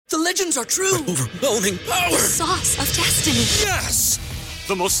The legends are true. Overwhelming power! Sauce of destiny. Yes!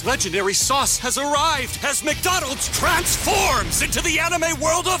 The most legendary sauce has arrived as McDonald's transforms into the anime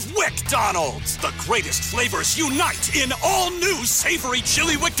world of WickDonald's. The greatest flavors unite in all new savory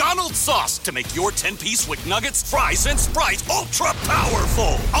chili McDonald's sauce to make your 10-piece Wick Nuggets, fries, and Sprite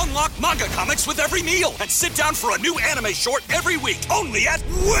ultra-powerful. Unlock manga comics with every meal and sit down for a new anime short every week only at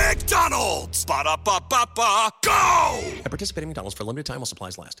WickDonald's. Ba-da-ba-ba-ba, go! At participating McDonald's for a limited time while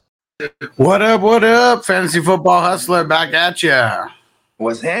supplies last. What up, Fantasy Football Hustler back at ya.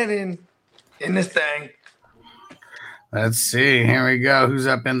 What's happening in this thing? Let's see. Here we go. Who's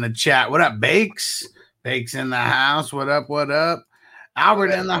up in the chat? What up, Bakes? Bakes in the house. What up? Albert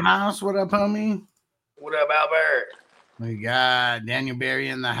in the house. What up, homie? What up, Albert? We got Daniel Berry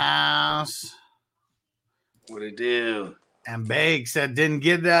in the house. What it do? And Bakes said didn't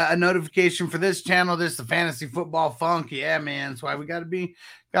get a notification for this channel. This is the Fantasy Football Funk. Yeah, man. That's why we gotta be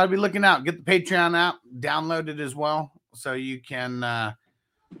looking out. Get the Patreon app, download it as well, so you can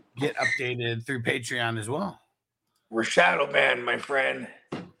get updated through Patreon as well. We're Shadow Man, my friend.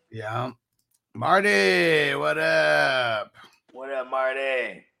 Yeah. Marty, what up? What up,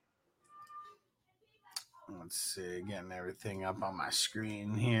 Marty? Let's see. Getting everything up on my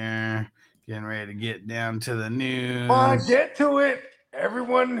screen here. Getting ready to get down to the news. Come on, get to it.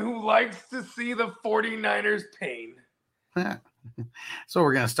 Everyone who likes to see the 49ers pain. So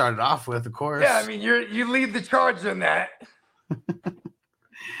we're going to start it off with, of course. Yeah, I mean, you lead the charge on that.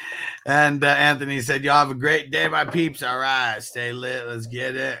 And Anthony said, y'all have a great day, my peeps. All right, stay lit. Let's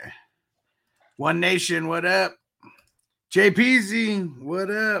get it. One Nation, what up? JPZ, what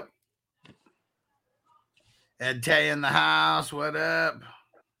up? Ed Tay in the house, what up?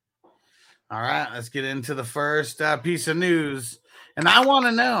 All right, let's get into the first piece of news. And I want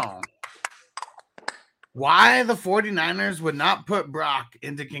to know why the 49ers would not put Brock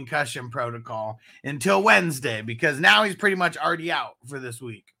into concussion protocol until Wednesday, because now he's pretty much already out for this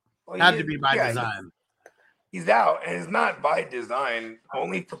week. Well, Had to be by design. He's out, and it's not by design.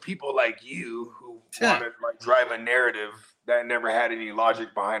 Only for people like you who want to drive a narrative that never had any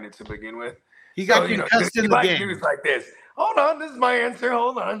logic behind it to begin with. He got concussed in the game. News like this. Hold on, this is my answer.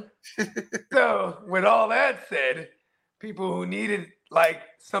 Hold on. So, with all that said, people who needed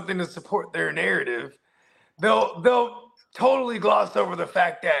something to support their narrative, they'll totally gloss over the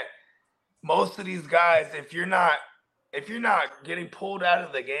fact that most of these guys, if you're not getting pulled out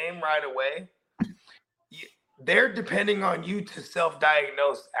of the game right away, they're depending on you to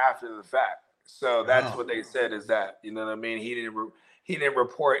self-diagnose after the fact. So that's what they said is that, you know what I mean? He didn't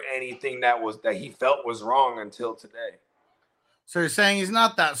report anything that he felt was wrong until today. So you're saying he's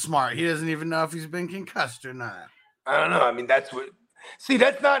not that smart. He doesn't even know if he's been concussed or not. I don't know. I mean, that's not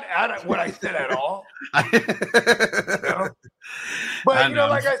what I said at all. But,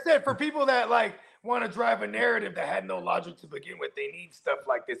 like I said, for people that want to drive a narrative that had no logic to begin with, they need stuff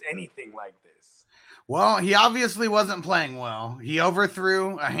like this, anything like this. Well, he obviously wasn't playing well. He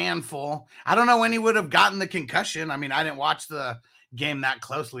overthrew a handful. I don't know when he would have gotten the concussion. I mean, I didn't watch the game that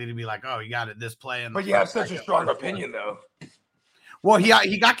closely to be like, oh, he got it this play. But you have such a strong opinion, though. Well,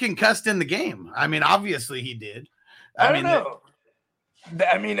 he got concussed in the game. I mean, obviously he did. I don't know.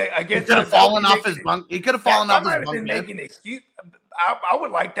 I mean, I guess he could have fallen off his bunk. He could have fallen off his bunk. Making an excuse. I would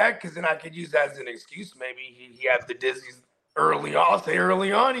like that because then I could use that as an excuse. Maybe he had the dizzies early on. I'll say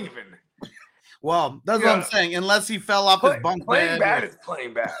early on even. Well, that's what I'm saying. Unless he fell off his bunk playing bed. Bad is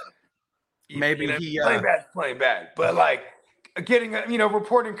playing bad. Maybe playing bad is playing bad. But getting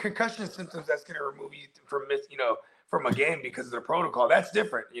reporting concussion symptoms, that's going to remove you from a game because of the protocol. That's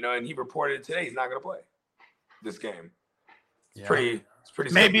different, and he reported it today. He's not going to play this game. It's pretty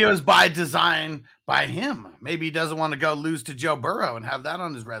Maybe simple. it was by design by him. Maybe he doesn't want to go lose to Joe Burrow and have that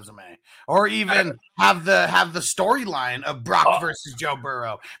on his resume, or even have the storyline of Brock versus Joe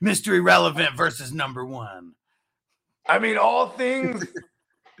Burrow, Mr. Irrelevant versus number one. I mean, all things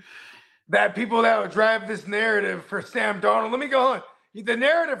that people that would drive this narrative for Sam Darnold. Let me go on. The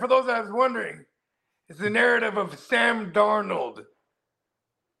narrative, for those that was wondering, is the narrative of Sam Darnold.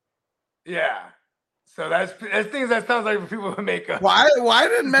 Yeah. So that's things that sounds like people would make up. Why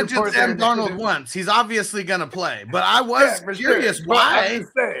didn't mention Sam Darnold once? He's obviously going to play. But I was curious why.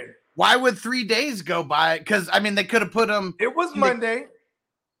 Why would 3 days go by? Because, I mean, they could have put him. It was Monday.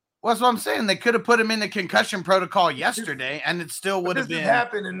 Well, that's what I'm saying. They could have put him in the concussion protocol yesterday, and it still would have been. This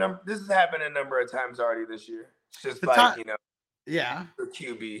has happened a number of times already this year. It's just yeah. To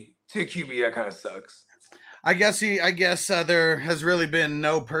QB, that kind of sucks. I guess there has really been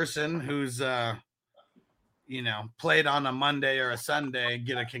no person who's played on a Monday or a Sunday,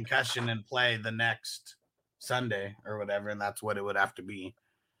 get a concussion and play the next Sunday or whatever, and that's what it would have to be.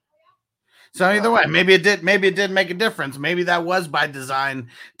 So either way, maybe it did make a difference. Maybe that was by design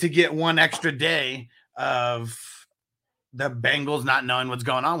to get one extra day of the Bengals not knowing what's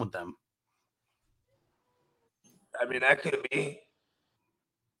going on with them. I mean, that could be.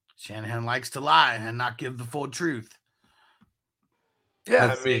 Shanahan likes to lie and not give the full truth. Yeah,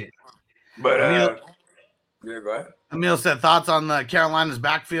 Let's I mean, see. but Emil, yeah, go ahead. Emil said thoughts on the Carolina's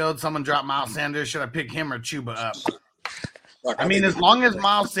backfield. Someone dropped Miles Sanders. Should I pick him or Chuba up? Look, I mean, as long as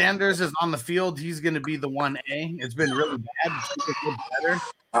Miles Sanders is on the field, he's going to be the 1A. It's been really bad. Chuba's looked better.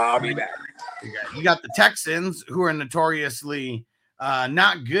 I'll be back. You got the Texans, who are notoriously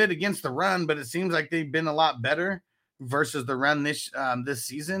not good against the run, but it seems like they've been a lot better versus the run this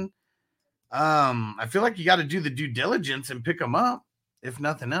season. I feel like you got to do the due diligence and pick them up, if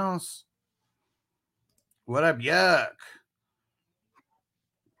nothing else. What up, Yuck?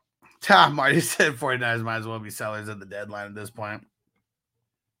 Tom Marty said 49ers might as well be sellers at the deadline at this point.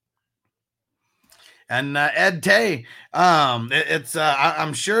 And Ed Tay,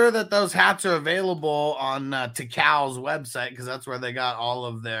 I'm sure that those hats are available on Tikal's website because that's where they got all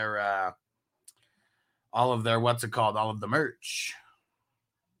of their what's it called? All of the merch.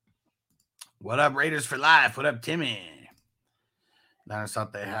 What up, Raiders for life? What up, Timmy? I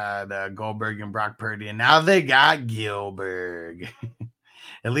thought they had Goldberg and Brock Purdy, and now they got Gilbert.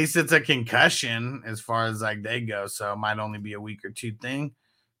 At least it's a concussion as far as like they go, so it might only be a week or two thing.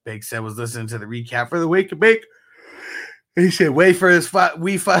 Bake said was listening to the recap for the week of Bake. He said, wafers,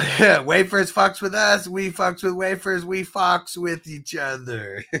 wafers fucks with us. We fucks with wafers. We fucks with each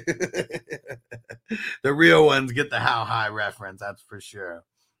other. The real ones get the how high reference. That's for sure.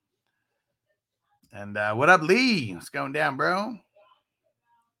 And what up, Lee? What's going down, bro?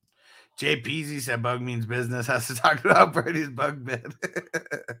 Jay Peasy said bug means business. Has to talk about Birdie's bug bit.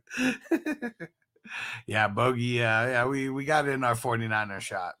 Yeah, Bogey. Yeah, we got in our 49er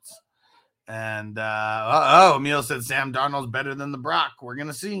shots. And Emil said Sam Darnold's better than the Brock. We're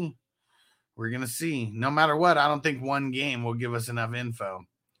gonna see. No matter what, I don't think one game will give us enough info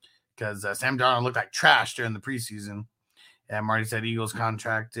because Sam Darnold looked like trash during the preseason. And Marty said Eagles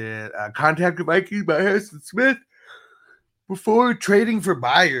contacted Vikings by Harrison Smith before trading for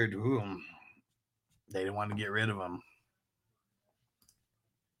Byard. Ooh, they didn't want to get rid of him.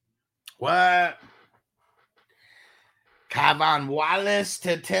 What? Kavon Wallace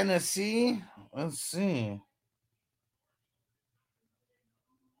to Tennessee? Let's see.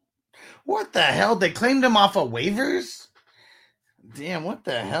 What the hell? They claimed him off of waivers? Damn, what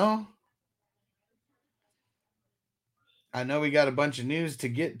the hell? I know we got a bunch of news to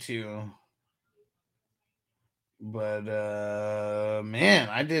get to. But man,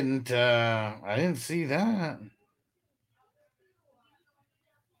 I didn't see that.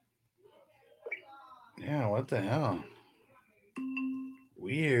 Yeah, what the hell?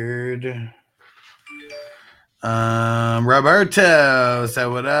 Weird. Roberto said,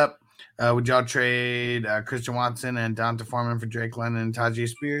 what up? Would y'all trade Christian Watson and Donta Foreman for Drake London and Tajay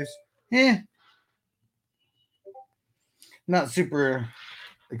Spears? Not super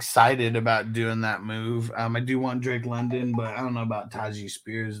excited about doing that move. I do want Drake London, but I don't know about Tajay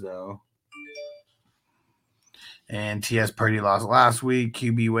Spears, though. And T.S. Purdy lost last week.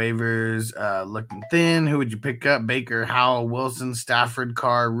 QB waivers looking thin. Who would you pick up? Baker, Howell, Wilson, Stafford,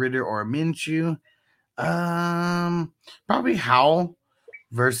 Carr, Ritter, or Minshew? Probably Howell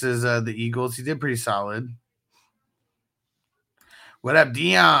versus the Eagles. He did pretty solid. What up,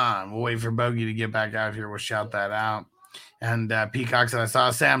 Dion? We'll wait for Bogey to get back out here. We'll shout that out. And Peacock said, I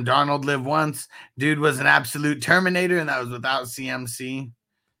saw Sam Darnold live once. Dude was an absolute Terminator, and that was without CMC.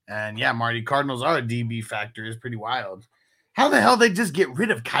 And yeah, Marty, Cardinals are a DB factor. It's pretty wild. How the hell they just get rid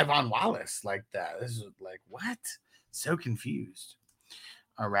of Kavon Wallace like that? This is like, what? So confused.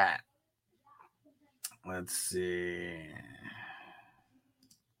 All right. Let's see.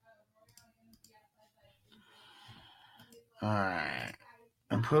 All right.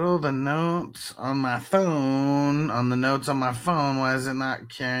 I put all the notes on my phone. Why is it not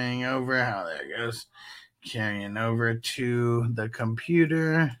carrying over? There it goes. Carrying over to the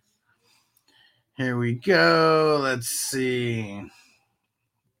computer. Here we go. Let's see.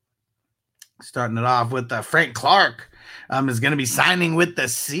 Starting it off with Frank Clark is going to be signing with the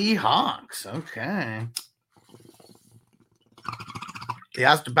Seahawks. Okay. He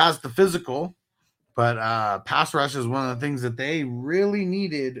has to pass the physical, but pass rush is one of the things that they really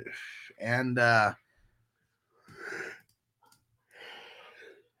needed. And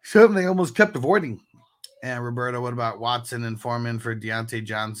something they almost kept avoiding. And Roberto, what about Watson and Foreman for Deontay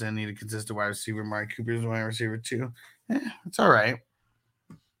Johnson? Need a consistent wide receiver. Mark Cooper's a wide receiver too. It's all right.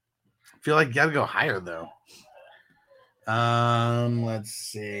 I feel like you got to go higher though. Let's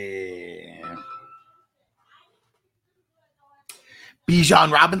see.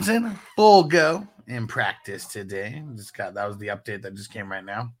 Bijan Robinson, full go in practice today. That was the update that just came right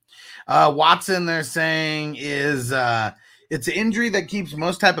now. Watson, they're saying, is it's an injury that keeps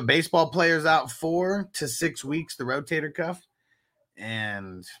most type of baseball players out 4 to 6 weeks, the rotator cuff.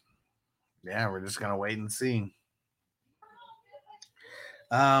 And yeah, we're just gonna wait and see.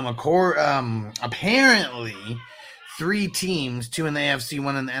 Apparently 3 teams, 2 in the AFC,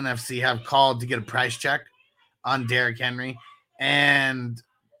 1 in the NFC, have called to get a price check on Derrick Henry. And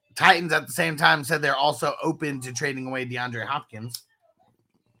Titans at the same time said they're also open to trading away DeAndre Hopkins.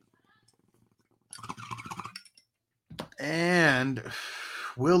 And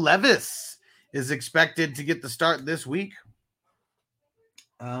Will Levis is expected to get the start this week.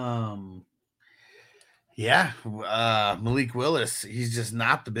 Malik Willis, he's just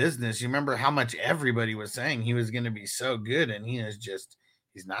not the business. You remember how much everybody was saying he was going to be so good, and he's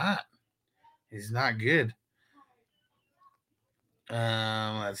not good.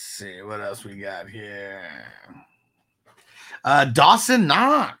 Let's see what else we got here. Dawson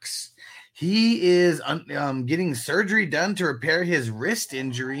Knox, he is getting surgery done to repair his wrist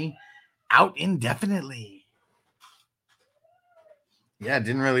injury, out indefinitely. Yeah,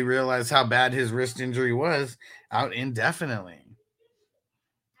 didn't really realize how bad his wrist injury was, out indefinitely.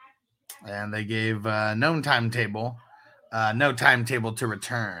 And they gave no timetable to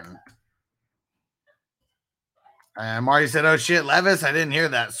return. Marty said, "Oh shit, Levis, I didn't hear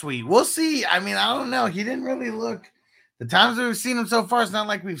that. Sweet. We'll see. I mean, I don't know. He didn't really look. The times that we've seen him so far, it's not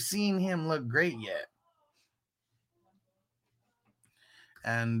like we've seen him look great yet."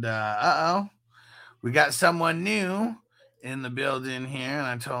 And we got someone new in the building here, and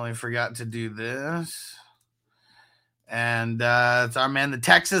I totally forgot to do this. And it's our man, the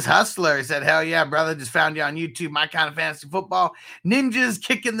Texas Hustler. He said, "Hell yeah, brother. Just found you on YouTube. My kind of fantasy football. Ninjas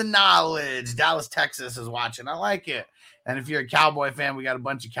kicking the knowledge. Dallas, Texas is watching. I like it. And if you're a Cowboy fan, we got a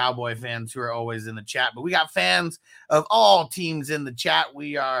bunch of Cowboy fans who are always in the chat. But we got fans of all teams in the chat.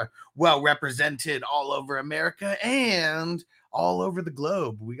 We are well represented all over America and all over the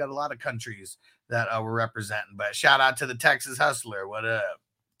globe. We got a lot of countries that we're representing. But shout out to the Texas Hustler. What up?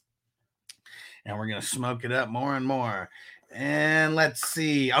 And we're going to smoke it up more and more. And let's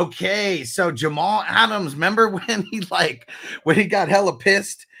see. Okay, so Jamal Adams, remember when he got hella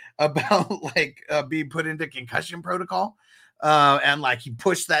pissed about being put into concussion protocol? And he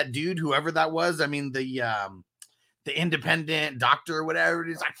pushed that dude, whoever that was. I mean, the independent doctor or whatever.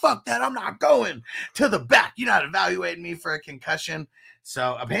 He's like, "Fuck that. I'm not going to the back. You're not evaluating me for a concussion."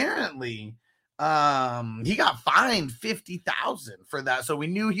 So apparently he got fined $50,000 for that. So we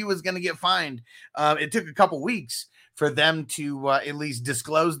knew he was going to get fined. It took a couple weeks for them to at least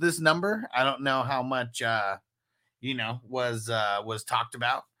disclose this number. I don't know how much was talked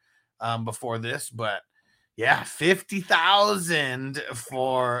about before this, but yeah,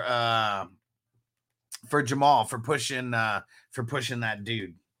 $50,000 for Jamal for pushing that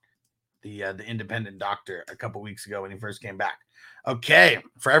dude, the independent doctor, a couple weeks ago when he first came back. Okay,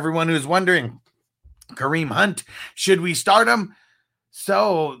 for everyone who's wondering, Kareem Hunt, should we start him?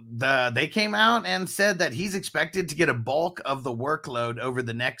 So they came out and said that he's expected to get a bulk of the workload over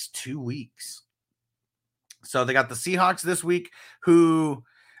the next 2 weeks. So they got the Seahawks this week, who,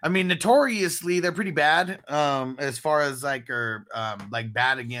 I mean, notoriously they're pretty bad as far as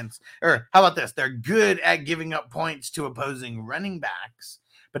bad against, or how about this? They're good at giving up points to opposing running backs,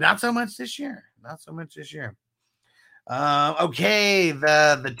 but not so much this year. Okay,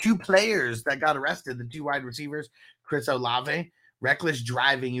 the 2 players that got arrested, the 2 wide receivers, Chris Olave, reckless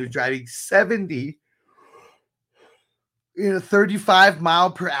driving. He was driving 70 in a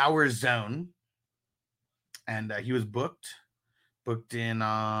 35-mile-per-hour zone, and he was booked in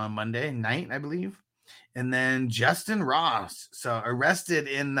Monday night, I believe. And then Justin Ross, so arrested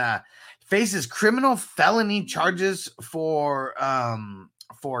faces criminal felony charges for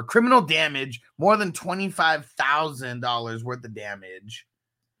criminal damage, more than $25,000 worth of damage.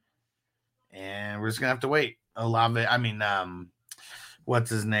 And we're just gonna have to wait. Olave, I mean,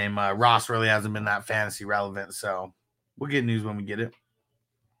 what's his name? Ross really hasn't been that fantasy relevant, so we'll get news when we get it.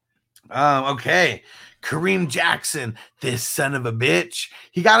 Okay, Kareem Jackson, this son of a bitch.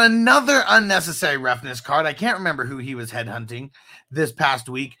 He got another unnecessary roughness card. I can't remember who he was headhunting this past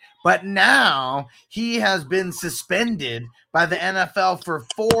week, but now he has been suspended by the NFL for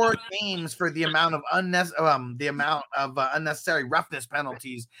 4 games for the amount of unnecessary roughness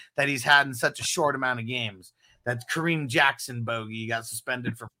penalties that he's had in such a short amount of games. That's Kareem Jackson, bogey. He got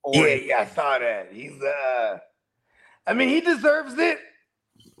suspended for 4. Yeah, I saw that. He's I mean, he deserves it.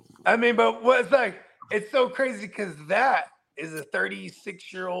 I mean, but what's It's so crazy because that is a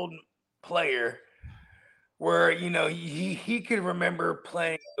 36-year-old player where, he could remember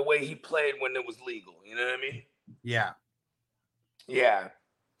playing the way he played when it was legal. You know what I mean? Yeah. Yeah.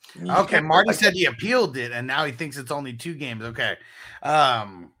 Okay, Marty said he appealed it, and now he thinks it's only 2 games. Okay.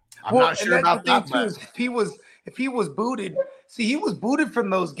 I'm not sure about that. Too, is if he was booted, he was booted from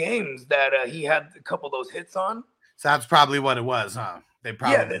those games that he had a couple of those hits on. So that's probably what it was, huh? They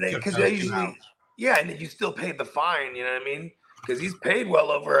probably because they usually and then you still paid the fine. You know what I mean? Because he's paid well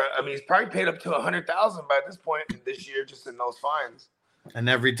over. I mean, he's probably paid up to $100,000 by this point this year just in those fines. And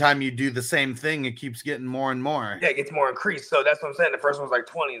every time you do the same thing, it keeps getting more and more. Yeah, it gets more increased. So that's what I'm saying. The first one was like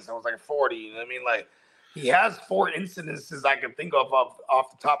 20, and so it was like 40. You know what I mean? Like, he has 4 incidences I can think of off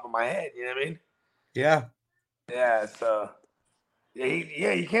the top of my head. You know what I mean? Yeah. Yeah. So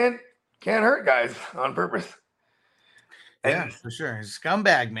you can't hurt guys on purpose. Yeah, for sure. He's a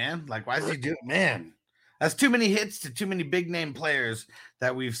scumbag, man. Like, why does he do it? Man, that's too many hits to too many big name players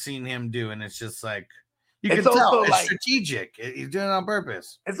that we've seen him do. And it's just like, you can tell it's strategic. He's doing it on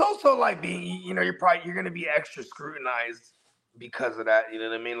purpose. It's also like being, you're going to be extra scrutinized because of that. You know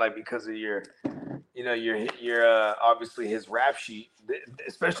what I mean? Like, because of your obviously his rap sheet,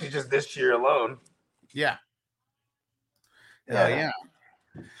 especially just this year alone. Yeah. Yeah.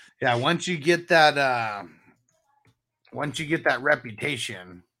 Once you get that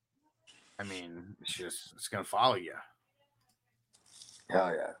reputation, I mean, it's gonna follow you.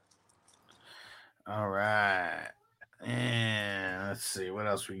 Hell yeah. All right. And let's see what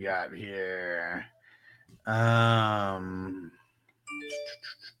else we got here.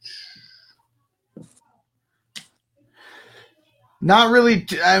 Not really.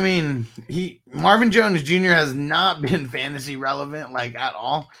 I mean, Marvin Jones Jr. has not been fantasy relevant like at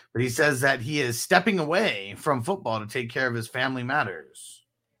all, but he says that he is stepping away from football to take care of his family matters.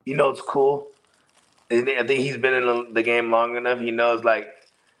 You know, it's cool. I think he's been in the game long enough. He knows, like,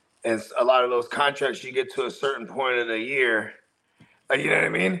 it's a lot of those contracts you get to a certain point of the year. You know what I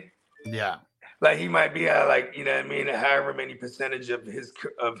mean? Yeah. Like, he might be at, like, you know what I mean, however many percentage of his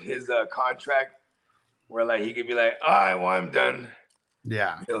contract, where, like, he could be like, all right, well, I'm done.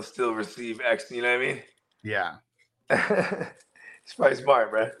 Yeah. He'll still receive X, you know what I mean? Yeah. It's probably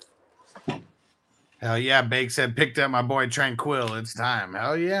smart, bro. Hell yeah. Bake said, picked up my boy Tranquil. It's time.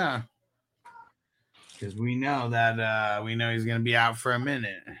 Hell yeah. Because we know that he's going to be out for a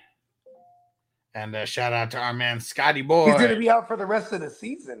minute. And shout out to our man, Scotty Boy. He's going to be out for the rest of the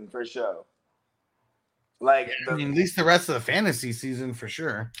season, for sure. Like, at least the rest of the fantasy season, for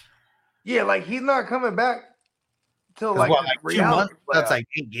sure. Yeah, like, he's not coming back till like 2 months. That's like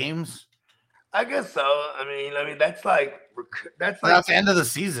 8 games. I guess so. I mean, that's the end of the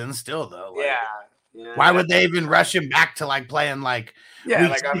season, still though. Like, yeah. Why would they even rush him back to like playing week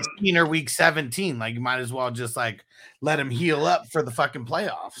like 16 or week 17? Like, you might as well just like let him heal up for the fucking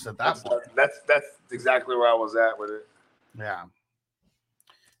playoffs at that point. That's exactly where I was at with it. Yeah.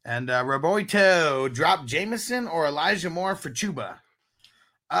 And Roboito dropped Jameson or Elijah Moore for Chuba.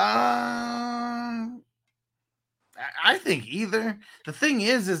 I think either. The thing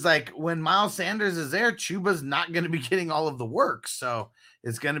is like when Miles Sanders is there, Chuba's not going to be getting all of the work, so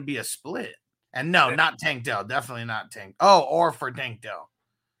it's going to be a split. And no, not Tank Dell, definitely not Tank. Oh, or for Tank Dell,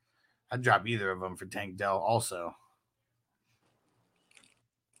 I'd drop either of them for Tank Dell. Also,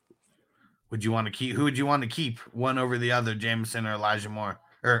 would you want to keep? Who would you want to keep? One over the other, Jameson or Elijah Moore?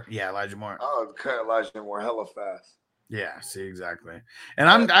 Elijah Moore. Oh, cut Elijah Moore hella fast. Yeah, see, exactly. And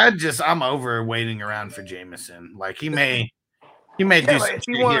I'm over waiting around for Jameson. Like he may do like, if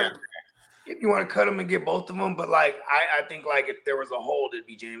you want to cut him and get both of them, but like I think like if there was a hold, it'd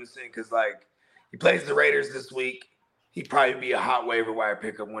be Jameson because like he plays the Raiders this week. He'd probably be a hot waiver wire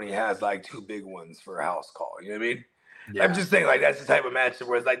pickup when he has like 2 big ones for a house call. You know what I mean? Yeah. I'm just saying like that's the type of matchup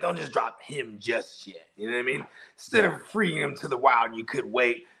where it's like don't just drop him just yet. You know what I mean? Instead of freeing him to the wild, you could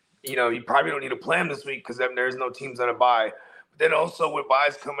wait. You know, you probably don't need to play him this week because there's no teams on a bye. But then also with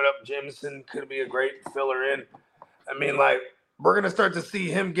buys coming up, Jameson could be a great filler in. I mean, like, we're going to start to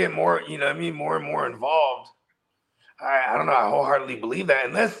see him get more, you know what I mean, more and more involved. I don't know. I wholeheartedly believe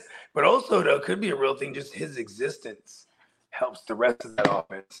that. But also, though, could be a real thing. Just his existence helps the rest of that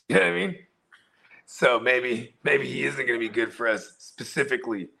offense. You know what I mean? So maybe he isn't going to be good for us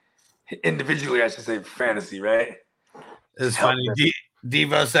specifically. Individually, I should say, for fantasy, right? It's funny.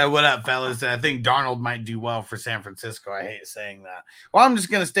 Devo said, what up, fellas? I think Darnold might do well for San Francisco. I hate saying that. Well, I'm just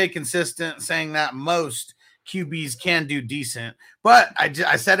going to stay consistent saying that most QBs can do decent. But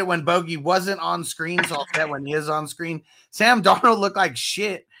I said it when Bogey wasn't on screen, so I'll say it when he is on screen. Sam Darnold looked like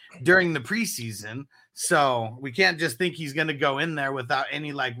shit during the preseason, so we can't just think he's going to go in there without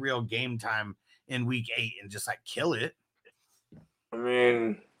any, like, real game time in week 8 and just like kill it. I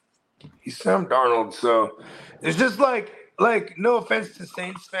mean, he's Sam Darnold, so it's just like no offense to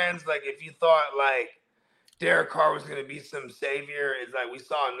Saints fans, like if you thought like Derek Carr was going to be some savior, it's like we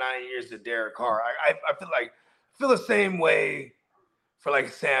saw 9 years of Derek Carr. I feel the same way for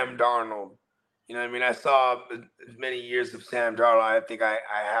like Sam Darnold. You know what I mean? I saw as many years of Sam Darnold. I think I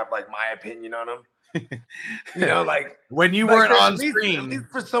have like my opinion on him. You know, like when you like weren't on at least screen.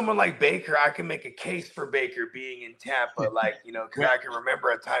 for someone like Baker, I can make a case for Baker being in Tampa, like, you know, because I can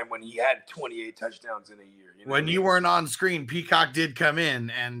remember a time when he had 28 touchdowns in a year. You know when you weren't on screen, Peacock did come in,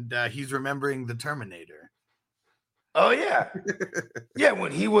 and he's remembering the Terminator. Oh yeah, yeah.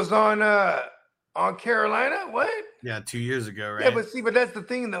 When he was on Carolina, what? Yeah, 2 years ago, right? Yeah, but that's the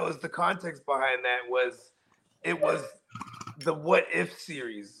thing though, is the context behind that was the What If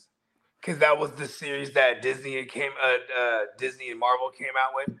series. Because that was the series that Disney and Marvel came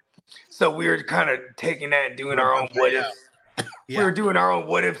out with. So we were kind of taking that and doing our own what if. Yeah. We were doing our own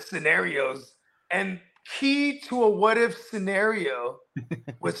what if scenarios. And key to a what if scenario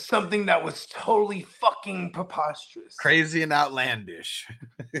was something that was totally fucking preposterous. Crazy and outlandish.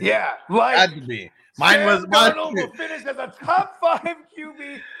 Yeah. Like had to be. Mine was Darnold will finish as a top 5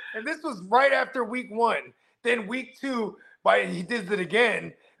 QB. And this was right after week 1. Then week 2, he did it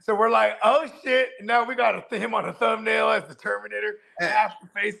again. So we're like, oh shit! Now we got him on a thumbnail as the Terminator, half the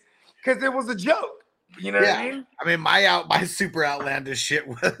face, because it was a joke. You know what I mean? I mean, my super outlandish shit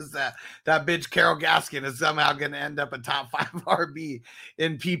was that bitch Carol Gaskin is somehow going to end up a top 5 RB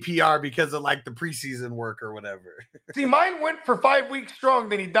in PPR because of like the preseason work or whatever. See, mine went for 5 weeks strong,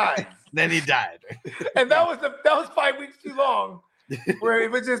 then he died. Then he died, and that was 5 weeks too long. Where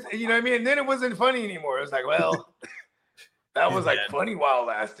it was just, you know what I mean? And then it wasn't funny anymore. It was like, well. That was like funny while it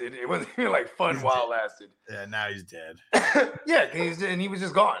lasted. It wasn't even like fun while it lasted. Yeah, now he's dead. Yeah, and he was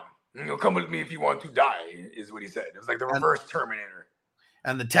just gone. You'll come with me if you want to die, is what he said. It was like the reverse Terminator.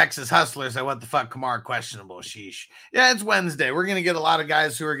 And the Texas Hustlers said, what the fuck, Kamar, questionable, sheesh. Yeah, it's Wednesday. We're going to get a lot of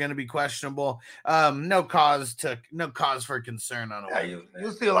guys who are going to be questionable. No cause for concern on it.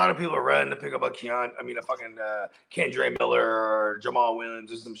 You'll see a lot of people run to pick up a fucking Kendre Miller or Jamal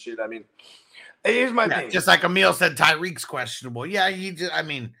Williams or some shit. I mean, here's my thing. Just like Emil said, Tyreek's questionable. Yeah,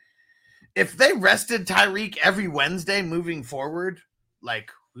 if they rested Tyreek every Wednesday moving forward,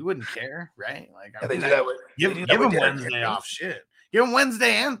 like, we wouldn't care, right? Like, give him Wednesday off. Shit. Give him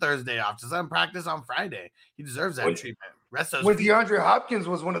Wednesday and Thursday off. Just let him practice on Friday. He deserves that treatment. When DeAndre Hopkins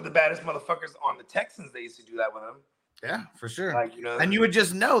was one of the baddest motherfuckers on the Texans, they used to do that with him. Yeah, for sure. Like, you know, and you would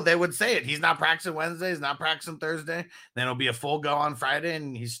just know, they would say it. He's not practicing Wednesday. He's not practicing Thursday. Then it'll be a full go on Friday,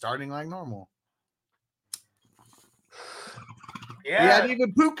 and he's starting like normal. Yeah,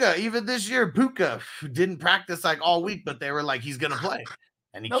 even Puka, even this year, Puka didn't practice like all week, but they were like, he's gonna play,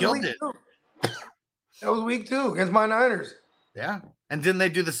 and he killed it. That was week 2 against my Niners. Yeah, and didn't they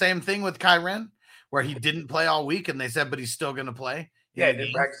do the same thing with Kyren, where he didn't play all week, and they said, but he's still gonna play? Yeah, he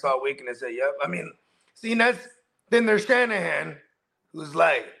didn't practice all week, and they said, yep. I mean, see, then there's Shanahan, who's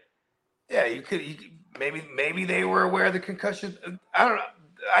like, yeah, maybe they were aware of the concussion. I don't know.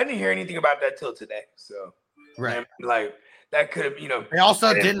 I didn't hear anything about that till today. So, right, like. That could have, you know. They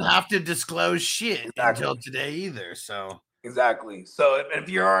also didn't have to disclose shit until today either. So exactly. So if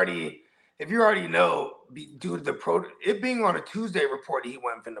you already know, due to it being on a Tuesday report, he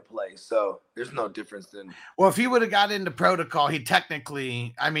went finna play. So there's no difference then. Well, if he would have got into protocol, he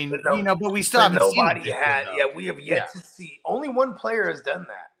technically, I mean, but we still haven't nobody seen had. Yeah, we have yet to see. Only one player has done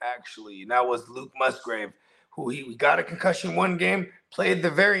that actually, and that was Luke Musgrave, who he got a concussion one game, played the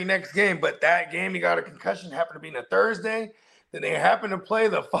very next game, but that game he got a concussion happened to be on a Thursday. Then they happened to play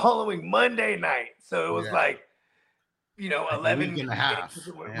the following Monday night. So it was like, you know, 11 week and a half.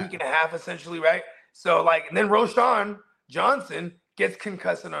 Week and a half essentially, right? So like, and then Roshan Johnson gets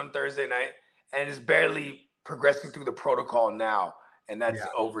concussed on Thursday night and is barely progressing through the protocol now. And that's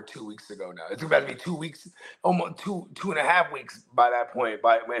over 2 weeks ago now. It's about to be 2 weeks, almost 2.5 weeks by that point,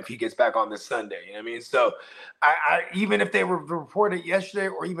 if he gets back on this Sunday. You know what I mean? So I even if they were reported yesterday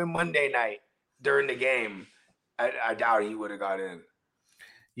or even Monday night during the game, I doubt he would have got in.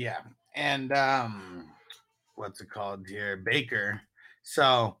 Yeah. And what's it called here? Baker.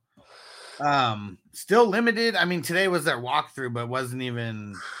 So still limited. I mean, today was their walkthrough, but wasn't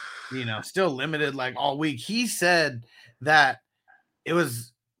even, still limited like all week. He said that it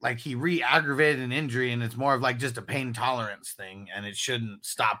was like he re-aggravated an injury and it's more of like just a pain tolerance thing and it shouldn't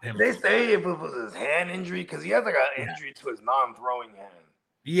stop him. They say if it was his hand injury, because he has like an injury to his non-throwing hand.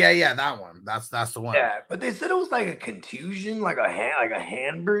 Yeah, that one. That's the one. Yeah, but they said it was like a contusion, like a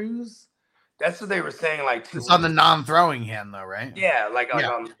hand bruise That's what they were saying. Like it's on the non-throwing hand, though, right? Yeah, like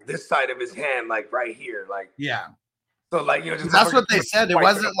on this side of his hand, like right here, like yeah. So like just that's what they said. It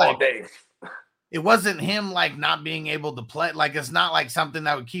wasn't like day. It wasn't him like not being able to play. Like it's not like something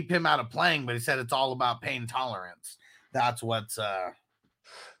that would keep him out of playing. But he said it's all about pain tolerance. That's what's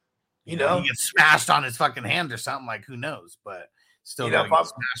he gets smashed on his fucking hand or something. Like who knows? But still gonna get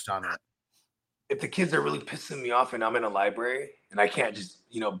smashed on it. If the kids are really pissing me off and I'm in a library and I can't just,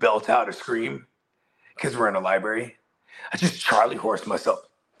 belt out or scream because we're in a library, I just Charlie horse myself.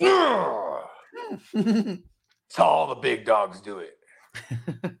 So all the big dogs do it.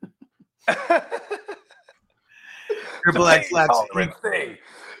 Triple X thing.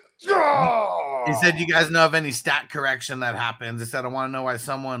 He said, you guys know of any stat correction that happens? He said, I want to know why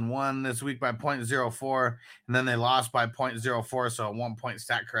someone won this week by 0.04 and then they lost by 0.04. So a 1 point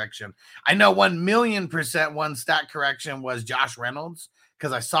stat correction. I know 1,000,000% one stat correction was Josh Reynolds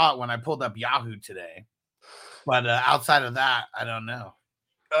because I saw it when I pulled up Yahoo today. But outside of that, I don't know.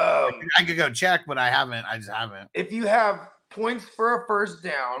 I could go check, but I haven't. I just haven't. If you have points for a first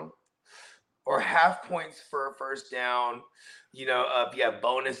down or half points for a first down, if you have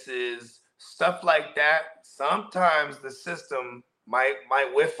bonuses, stuff like that, sometimes the system might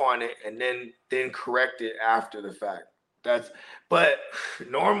whiff on it and then correct it after the fact. But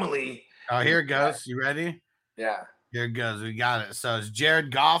normally. Oh, here it goes. You ready? Yeah. Here it goes. We got it. So it's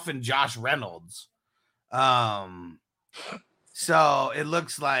Jared Goff and Josh Reynolds. So it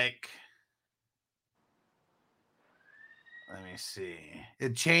looks like. Let me see.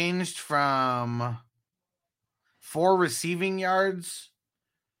 It changed from 4 receiving yards.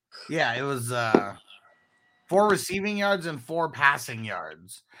 Yeah, it was 4 receiving yards and 4 passing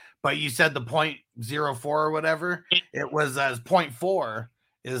yards. But you said the 0.04 or whatever. It was 0.4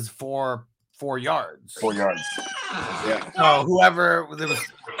 is 4 yards. 4 yards. Yeah. So whoever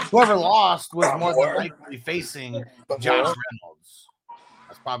lost was more than likely facing Josh Reynolds.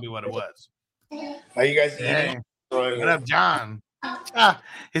 That's probably what it was. Are you guys eating? What up, John?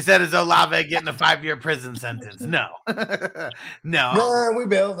 He said, "Is Olave getting a 5-year prison sentence?" No, no. No, we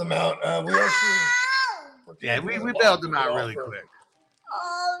bailed them out. We bailed them out really quick.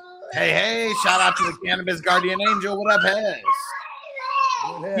 Hey! Shout out to the Cannabis Guardian Angel. What up, Hess?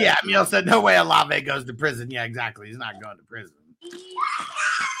 Yeah, Emil said, "No way Olave goes to prison." Yeah, exactly. He's not going to prison.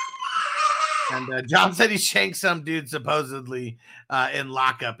 And John said he shanked some dude supposedly in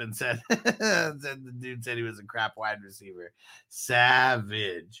lockup and said, the dude said he was a crap wide receiver.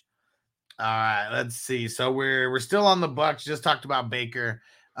 Savage. All right, let's see. So we're still on the Bucs. Just talked about Baker.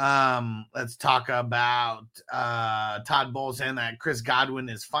 Let's talk about Todd Bowles saying that Chris Godwin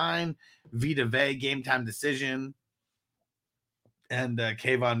is fine. Vita Vea, game time decision. And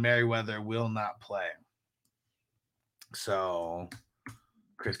Kayvon Merriweather will not play. So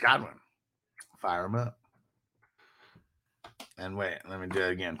Chris Godwin. Fire him up. And wait, let me do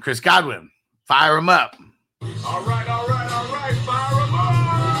it again. Chris Godwin, fire him up. All right. Fire him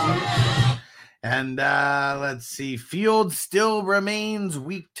up. And let's see. Fields still remains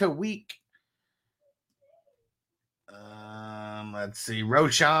week to week. Let's see.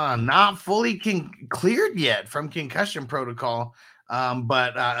 Roshan not fully cleared yet from concussion protocol,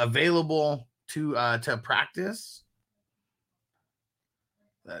 but available to practice.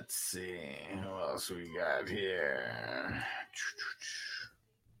 Let's see. What else we got here?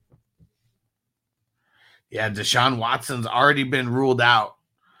 Yeah, Deshaun Watson's already been ruled out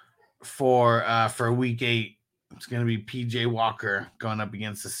for week 8. It's going to be PJ Walker going up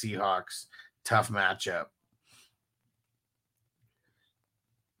against the Seahawks. Tough matchup.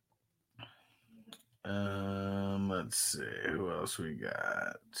 Let's see. Who else we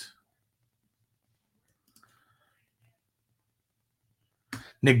got?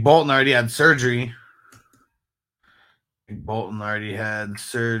 Nick Bolton already had surgery.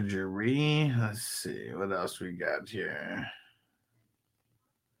 Let's see. What else we got here?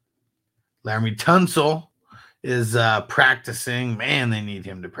 Laramie Tunsil is practicing. Man, they need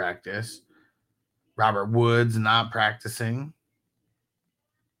him to practice. Robert Woods not practicing.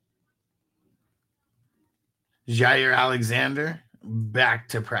 Jair Alexander back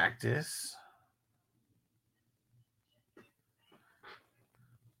to practice.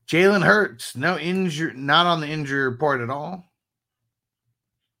 Jalen Hurts, no injury, not on the injury report at all.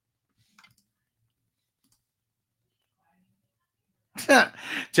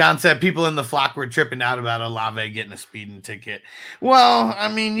 John said people in the flock were tripping out about Olave getting a speeding ticket. Well, I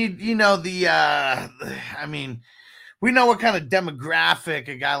mean, we know what kind of demographic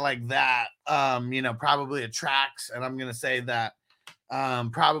a guy like that, probably attracts. And I'm going to say that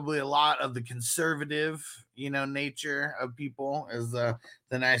Probably a lot of the conservative, nature of people is the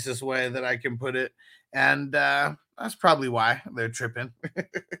nicest way that I can put it. And that's probably why they're tripping.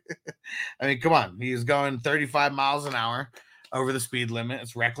 I mean, come on. He's going 35 miles an hour over the speed limit.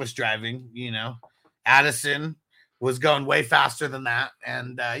 It's reckless driving, Addison was going way faster than that.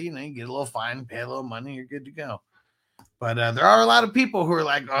 And, you get a little fine, pay a little money, you're good to go. But there are a lot of people who are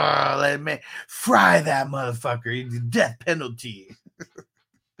like, oh, let me fry that motherfucker. The death penalty.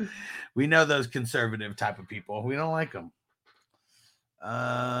 We know those conservative type of people. We don't like them.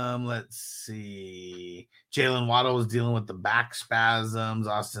 Let's see. Jalen Waddle was dealing with the back spasms.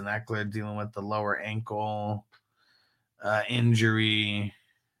 Austin Eckler dealing with the lower ankle injury.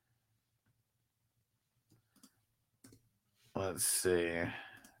 Let's see.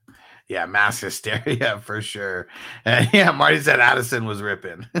 Yeah, mass hysteria for sure. Yeah, Marty said Addison was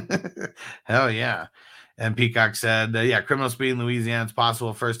ripping. Hell yeah. And Peacock said, criminal speed in Louisiana, it's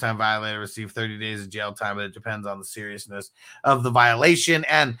possible first-time violator receive 30 days of jail time, but it depends on the seriousness of the violation.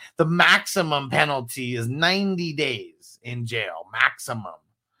 And the maximum penalty is 90 days in jail, maximum.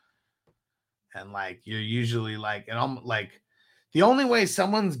 And you're usually and I'm the only way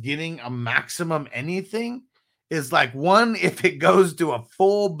someone's getting a maximum anything is one, if it goes to a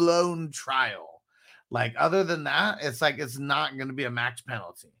full-blown trial. Other than that, it's it's not going to be a max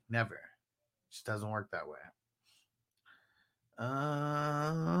penalty. Never. Just doesn't work that way.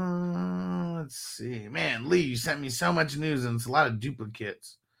 Let's see. Man, Lee, you sent me so much news and it's a lot of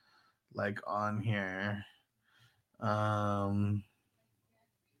duplicates on here. Aaron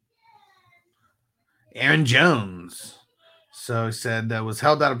Jones. So he said that was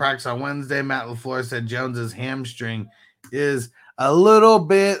held out of practice on Wednesday. Matt LaFleur said Jones's hamstring is a little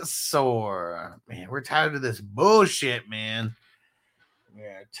bit sore. Man, we're tired of this bullshit, man.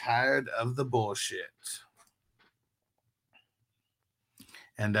 We're tired of the bullshit.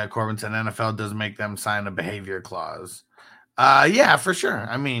 And Corbin said NFL does make them sign a behavior clause. Yeah, for sure.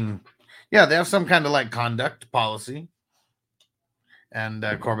 I mean, yeah, they have some kind of conduct policy. And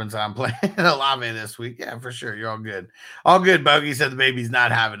Corbin said, I'm playing Olave this week. Yeah, for sure. You're all good. All good, Bogey said the baby's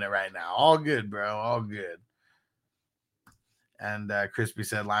not having it right now. All good, bro. All good. And Crispy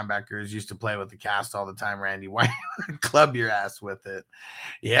said linebackers used to play with the cast all the time, Randy. Why club your ass with it?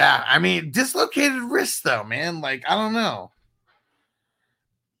 Yeah, I mean, dislocated wrist, though, man. I don't know.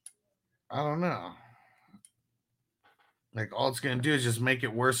 All it's going to do is just make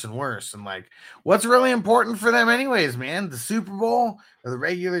it worse and worse. And, what's really important for them anyways, man? The Super Bowl or the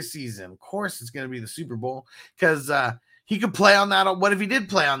regular season? Of course it's going to be the Super Bowl because he could play on that. What if he did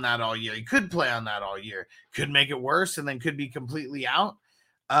play on that all year? He could play on that all year. Could make it worse and then could be completely out.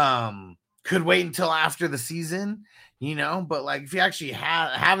 Could wait until after the season, But, if you actually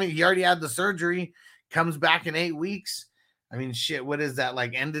he already had the surgery, comes back in 8 weeks. I mean, shit, what is that?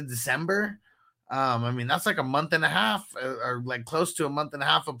 End of December? I mean, that's a month and a half or close to a month and a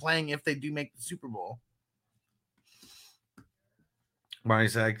half of playing if they do make the Super Bowl. Barney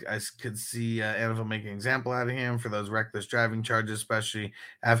said, I could see NFL making an example out of him for those reckless driving charges, especially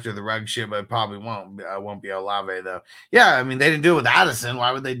after the rug shit, but it probably won't be Olave, though. Yeah, I mean, they didn't do it with Addison.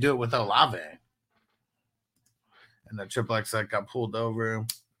 Why would they do it with Olave? And the Triple X got pulled over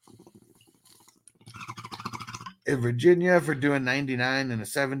in Virginia for doing 99 and a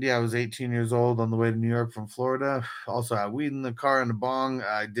 70. I was 18 years old on the way to New York from Florida. Also had weed in the car and a bong.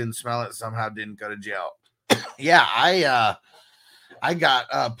 I didn't smell it. Somehow didn't go to jail. Yeah, I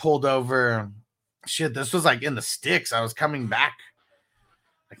got pulled over. Shit, this was in the sticks. I was coming back.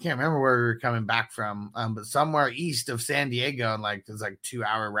 I can't remember where we were coming back from, but somewhere east of San Diego, and it was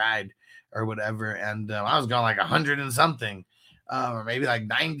 2-hour ride or whatever. And I was going 100 and something. Or maybe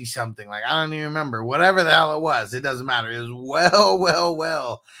 90 something. I don't even remember. Whatever the hell it was. It doesn't matter. It was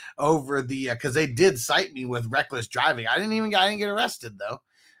well over the because they did cite me with reckless driving. I didn't get arrested though.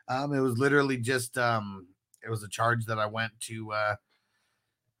 It was literally just it was a charge that I went to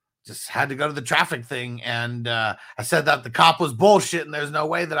just had to go to the traffic thing. And I said that the cop was bullshit and there's no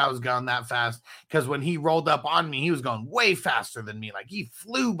way that I was going that fast. Because when he rolled up on me, he was going way faster than me. He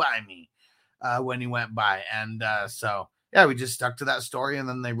flew by me when he went by. And so yeah, we just stuck to that story, and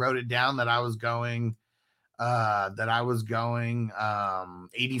then they wrote it down that I was going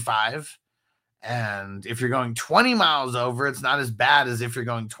 85. And if you're going 20 miles over, it's not as bad as if you're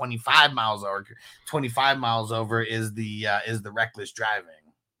going 25 miles over. 25 miles over is the reckless driving.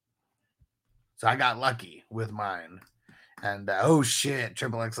 So I got lucky with mine. And oh shit,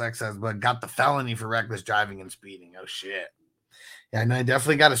 Triple XX says, but got the felony for reckless driving and speeding. Oh shit. Yeah, and I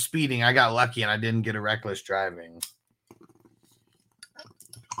definitely got a speeding. I got lucky and I didn't get a reckless driving.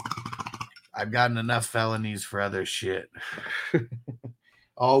 I've gotten enough felonies for other shit.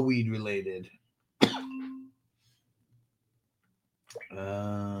 All weed related.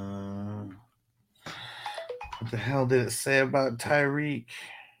 What the hell did it say about Tyreek?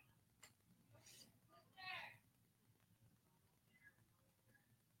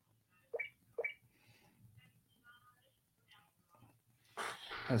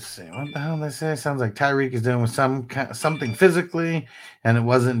 Let's see. What the hell did they say? Sounds like Tyreek is dealing with something physically, and it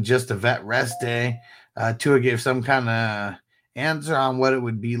wasn't just a vet rest day. Tua gave some kind of answer on what it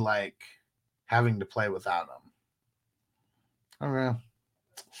would be like having to play without him. Okay.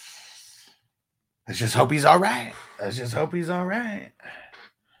 Let's just hope he's all right. Let's just hope he's all right.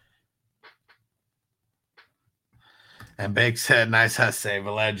 And Bake said, nice huss save,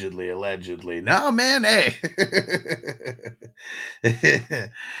 allegedly. No, man, hey.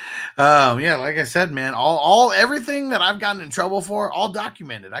 Yeah, like I said, man, everything that I've gotten in trouble for, all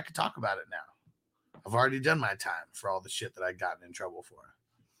documented. I could talk about it now. I've already done my time for all the shit that I've gotten in trouble for.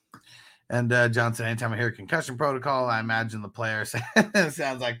 And Johnson, anytime I hear concussion protocol, I imagine the player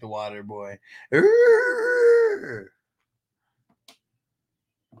sounds like the water boy.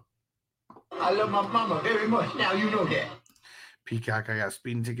 I love my mama very much. Now you know that. Peacock, I got a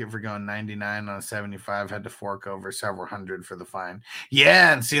speeding ticket for going 99 on a 75. Had to fork over several hundred for the fine.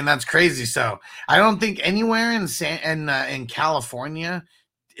 Yeah, and that's crazy. So I don't think anywhere in California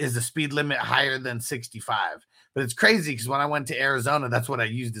is the speed limit higher than 65. But it's crazy because when I went to Arizona, that's what I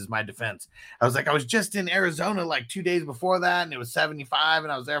used as my defense. I was like, I was just in Arizona like 2 days before that, and it was 75,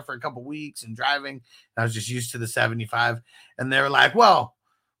 and I was there for a couple weeks and driving. And I was just used to the 75. And they were like, well,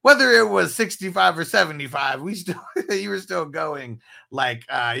 whether it was 65 or 75, you were still going like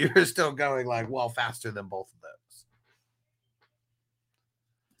well faster than both of those.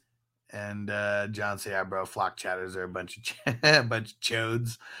 And John said, yeah, bro, flock chatters are a bunch of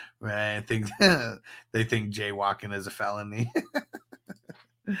chodes, right? I think they think jaywalking is a felony.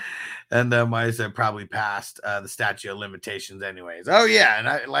 And Maya said probably passed the statute of limitations anyways. Oh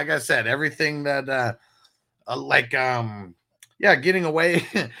yeah, and like I said, everything that getting away.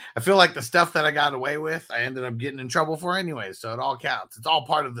 I feel like the stuff that I got away with, I ended up getting in trouble for anyway. So it all counts. It's all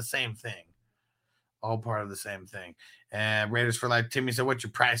part of the same thing. All part of the same thing. And Raiders for Life, Timmy said, what's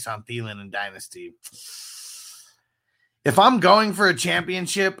your price on Thielen and Dynasty? If I'm going for a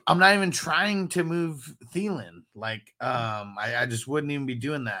championship, I'm not even trying to move Thielen. Like, I just wouldn't even be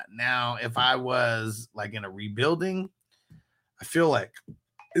doing that. Now, if I was like in a rebuilding, I feel like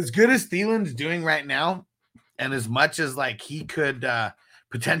as good as Thielen's doing right now, and as much as like he could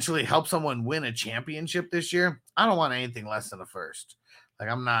potentially help someone win a championship this year, I don't want anything less than a first. Like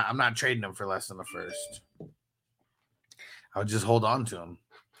I'm not trading him for less than a first. I would just hold on to him.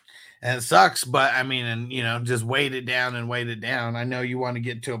 And it sucks, but I mean, and just weight it down. I know you want to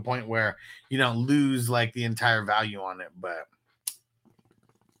get to a point where you don't lose like the entire value on it, but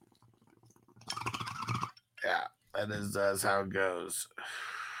yeah, that's how it goes.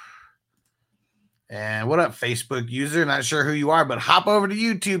 And what up, Facebook user? Not sure who you are, but hop over to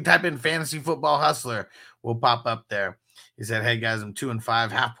YouTube, type in Fantasy Football Hustler. We'll pop up there. He said, hey, guys, I'm 2-5,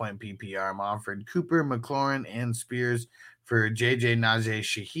 half-point PPR. I'm offered Cooper, McLaurin, and Spears for JJ, Najee,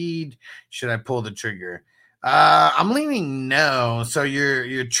 Shaheed. Should I pull the trigger? I'm leaning no. So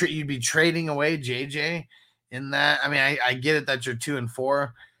you'd be trading away JJ in that. I mean, I get it that you're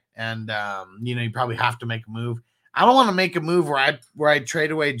 2-4, and you probably have to make a move. I don't want to make a move where I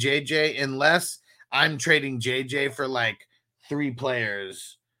trade away JJ unless I'm trading JJ for like 3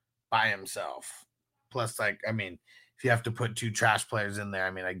 players by himself. Plus, like, I mean, if you have to put 2 trash players in there,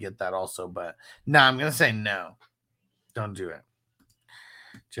 I mean, I get that also. But no, I'm going to say no. Don't do it.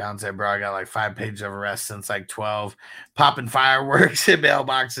 John said, bro, I got like 5 pages of arrests since like 12. Popping fireworks, hitting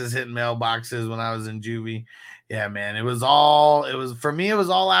mailboxes when I was in juvie. Yeah, man. For me, it was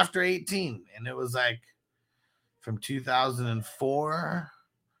all after 18. And it was like from 2004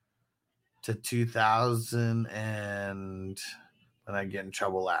 to 2000 and when I get in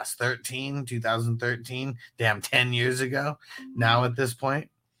trouble last 2013, damn 10 years ago now at this point.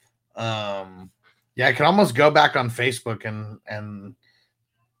 I could almost go back on Facebook and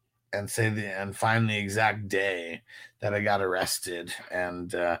find the exact day that I got arrested. And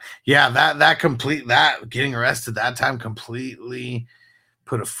that getting arrested that time completely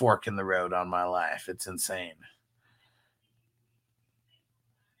put a fork in the road on my life. It's insane.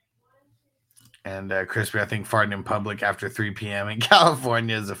 And Crispy, I think farting in public after 3 p.m. in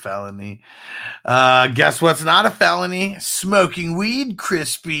California is a felony. Guess what's not a felony? Smoking weed,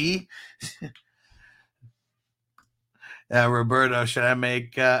 Crispy. Roberto, should I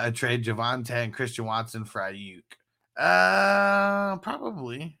make a trade Javonte and Christian Watson for Ayuk?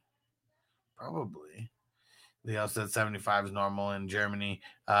 Probably. Probably. Leo said 75 is normal in Germany.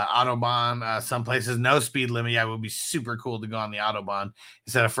 Autobahn, some places no speed limit. Yeah, it would be super cool to go on the Autobahn.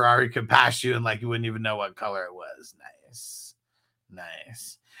 He said a Ferrari could pass you and like you wouldn't even know what color it was.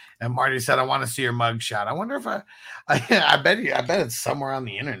 Nice. And Marty said, I want to see your mug shot. I wonder if I bet it's somewhere on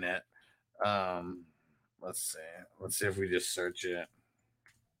the internet. Let's see if we just search it.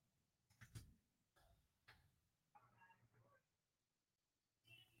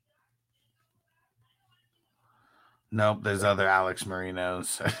 Nope, there's other Alex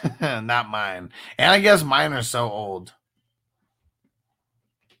Marinos. Not mine. And I guess mine are so old.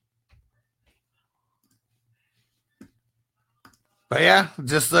 But yeah,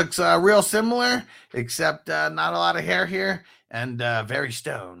 just looks real similar, except not a lot of hair here and very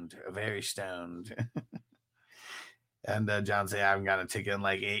stoned. And John said, I haven't got a ticket in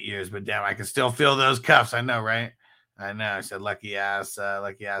like 8 years, but damn, I can still feel those cuffs. I know, right? I know. I said, lucky ass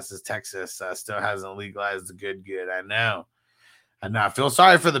is Texas. Still hasn't legalized the good. I know. I feel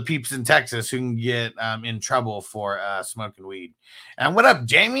sorry for the peeps in Texas who can get in trouble for smoking weed. And what up,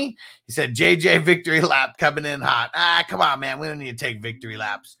 Jamie? He said, JJ victory lap coming in hot. Come on, man. We don't need to take victory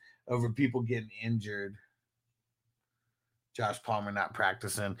laps over people getting injured. Josh Palmer not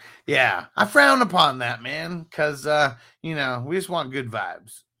practicing. Yeah, I frown upon that, man, because, we just want good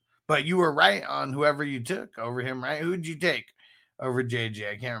vibes. But you were right on whoever you took over him, right? Who'd you take over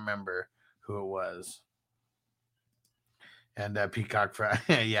JJ? I can't remember who it was. And Peacock Fry.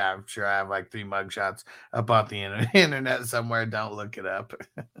 Yeah, I'm sure I have like 3 mugshots up on the internet somewhere. Don't look it up.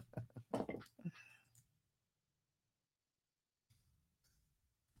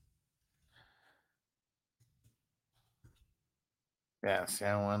 Yes,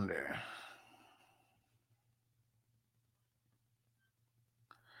 I wonder.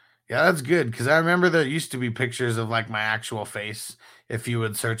 Yeah, that's good because I remember there used to be pictures of like my actual face if you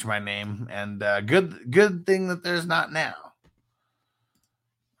would search my name, and good thing that there's not now.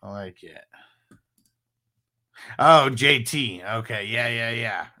 I like it. Oh, JT. Okay,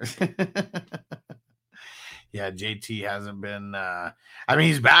 yeah. Yeah, JT hasn't been.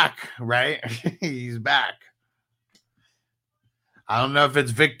 He's back, right? He's back. I don't know if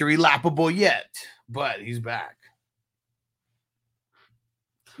it's victory lappable yet, but he's back.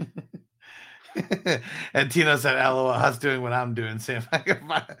 And Tino said, "LOL, us doing what I'm doing, seeing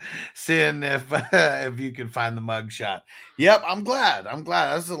if you can find the mug shot." Yep, I'm glad.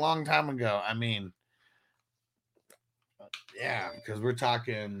 That's a long time ago. I mean, yeah, because we're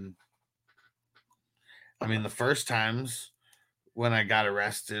talking. I mean, the first times when I got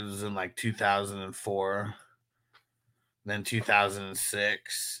arrested was in like 2004, then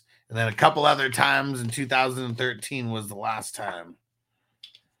 2006, and then a couple other times in 2013 was the last time.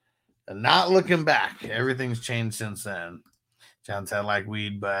 And not looking back, everything's changed since then. John said, like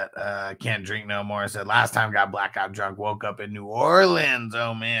weed, but can't drink no more. I said, last time got blackout drunk, woke up in New Orleans.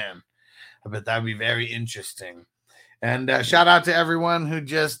 Oh, man. I bet that would be very interesting. And shout out to everyone who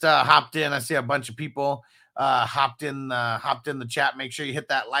just hopped in. I see a bunch of people hopped in the chat. Make sure you hit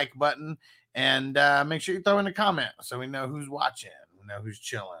that like button and make sure you throw in a comment so we know who's watching, we know who's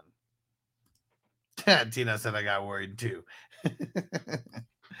chilling. Tina said I got worried too.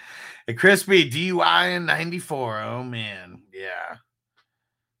 A crispy DUI in 94. Oh man, yeah.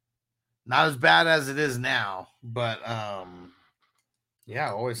 Not as bad as it is now, but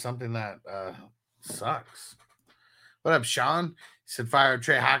yeah, always something that sucks. What up, Sean? He said fire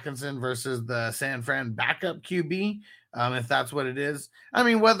Trey Hawkinson versus the San Fran backup QB. If that's what it is. I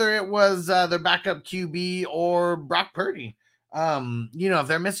mean, whether it was their backup QB or Brock Purdy. If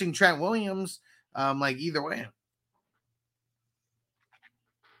they're missing Trent Williams, like either way,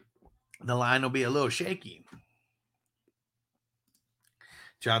 the line will be a little shaky.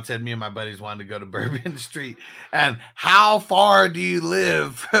 John said me and my buddies wanted to go to Bourbon Street. And how far do you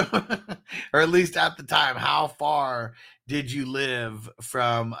live? Or at least at the time, how far did you live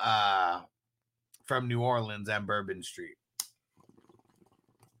from New Orleans and Bourbon Street?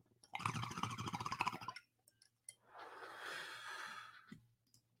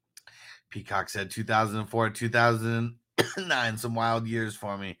 Peacock said 2004, 2009, some wild years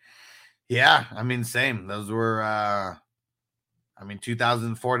for me. Yeah, I mean, same. Those were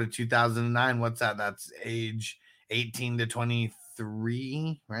 2004 to 2009. What's that? That's age 18 to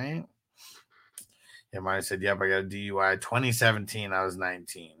 23, right? Yeah, Marty said, yep, I got a DUI. 2017, I was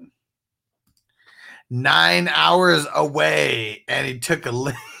 19. 9 hours away, and he took a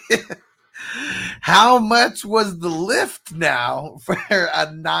lift. How much was the lift now for a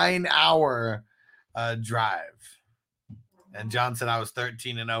 9-hour drive? And John said I was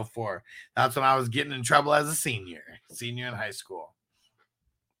 13 in 04. That's when I was getting in trouble as a senior in high school.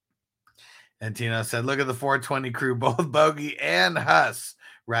 And Tino said, look at the 420 crew, both Bogey and Huss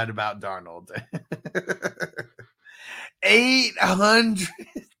right about Darnold. $800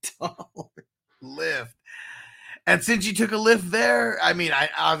 lift. And since you took a lift there, I mean, I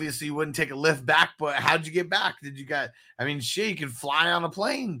obviously wouldn't take a lift back, but how'd you get back? Shit, you could fly on a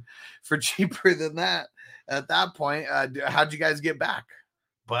plane for cheaper than that at that point. How'd you guys get back?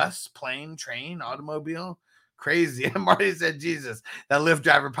 Bus, plane, train, automobile? Crazy. And Marty said, Jesus, that Lyft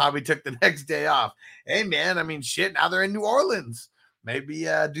driver probably took the next day off. Hey, man, I mean, shit, now they're in New Orleans. Maybe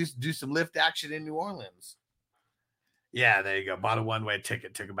do some Lyft action in New Orleans. Yeah, there you go. Bought a one-way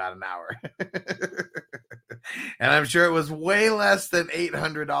ticket. Took about an hour. And I'm sure it was way less than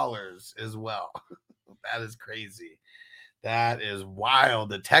 $800 as well. That is crazy. That is wild.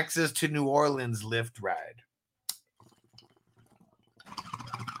 The Texas to New Orleans Lyft ride.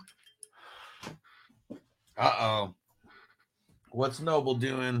 Uh-oh. What's Noble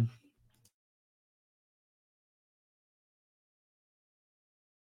doing?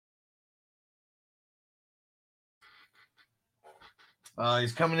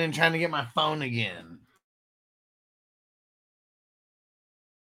 He's coming in trying to get my phone again.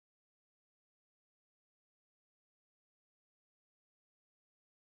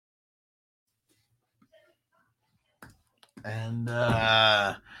 And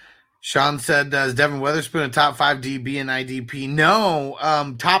Sean said, is Devin Weatherspoon a top 5 DB in IDP? No,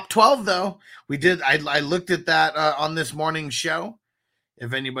 top 12 though. We did. I looked at that on this morning's show.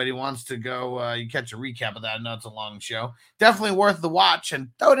 If anybody wants to go, you catch a recap of that. I know it's a long show. Definitely worth the watch, and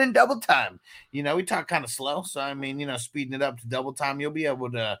throw it in double time. You know, we talk kind of slow, so I mean, speeding it up to double time, you'll be able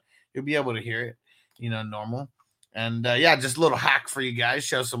to hear it. Normal. And yeah, just a little hack for you guys.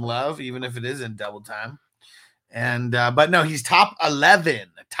 Show some love, even if it is in double time. And but no, he's top 11.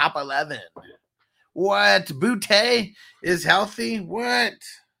 Top 11. What? Butte is healthy? What?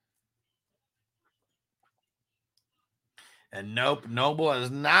 And nope, Noble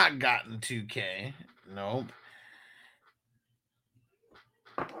has not gotten 2K. Nope.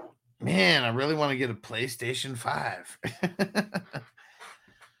 Man, I really want to get a PlayStation 5.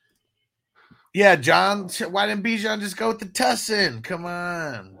 Yeah, John, why didn't Bijan just go with the Tussin? Come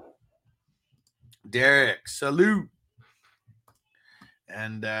on. Derek, salute.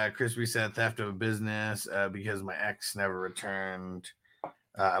 And Crispy said theft of a business because my ex never returned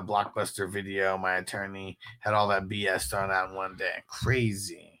a Blockbuster video. My attorney had all that BS thrown out in one day.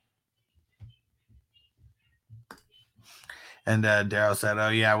 Crazy. And Daryl said, oh,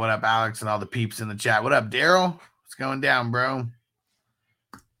 yeah, what up, Alex, and all the peeps in the chat. What up, Daryl? What's going down, bro?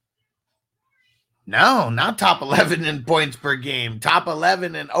 No, not top 11 in points per game. Top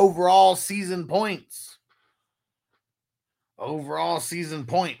 11 in overall season points. Overall season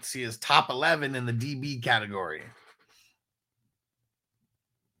points. He is top 11 in the DB category.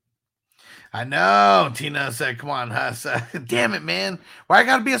 I know. Tina said, come on, Huss. Damn it, man. Why I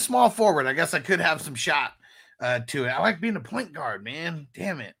got to be a small forward? I guess I could have some shot to it. I like being a point guard, man.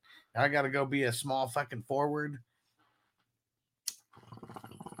 Damn it. Now I got to go be a small fucking forward.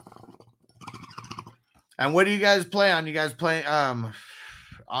 And what do you guys play on? You guys play on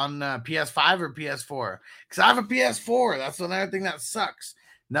PS5 or PS4? Because I have a PS4. That's another thing that sucks.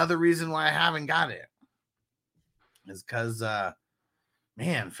 Another reason why I haven't got it is because,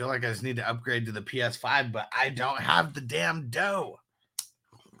 man, I feel like I just need to upgrade to the PS5, but I don't have the damn dough.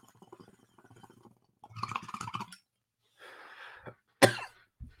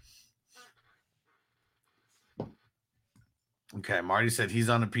 Okay, Marty said he's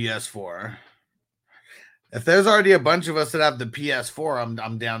on a PS4. If there's already a bunch of us that have the PS4,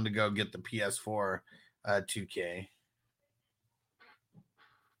 I'm down to go get the PS4 2K.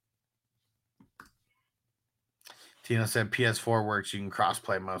 Tina said PS4 works. You can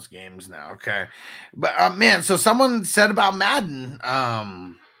cross-play most games now. Okay. But, man, so someone said about Madden,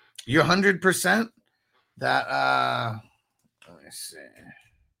 you're 100% that, let me see.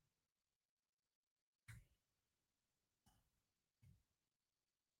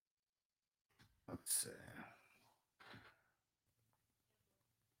 Let's see.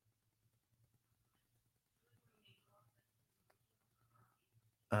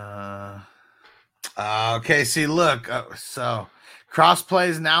 Okay, see, look, so crossplay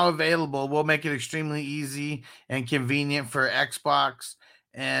is now available. We'll make it extremely easy and convenient for Xbox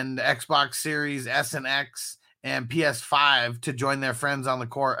and Xbox Series S and X and PS5 to join their friends on the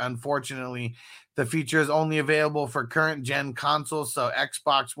court. Unfortunately, the feature is only available for current gen consoles, so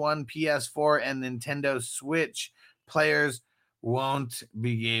Xbox One, PS4, and Nintendo Switch players won't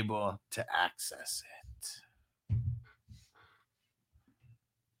be able to access it.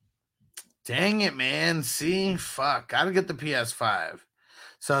 Dang it, man. See? Fuck. Gotta get the PS5.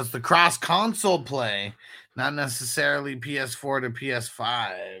 So it's the cross console play, not necessarily PS4 to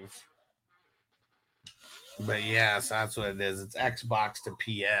PS5. But yes, that's what it is. It's Xbox to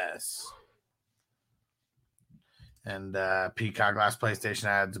PS. And Peacock last PlayStation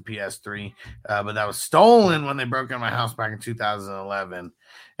I had the PS3, but that was stolen when they broke into my house back in 2011.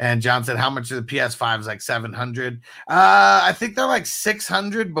 And John said, how much of the PS5 is like 700? I think they're like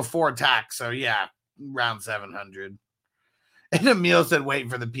 600 before tax. So yeah, around 700. And Emil said, wait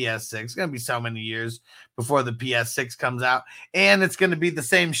for the PS6. It's going to be so many years before the PS6 comes out. And it's going to be the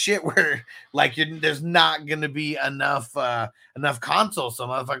same shit where like there's not going to be enough consoles. So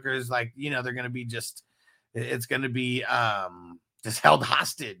motherfuckers like, they're going to be it's going to be just held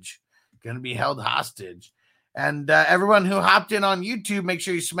hostage. Going to be held hostage. And everyone who hopped in on YouTube, make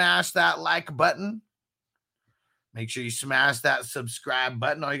sure you smash that like button. Make sure you smash that subscribe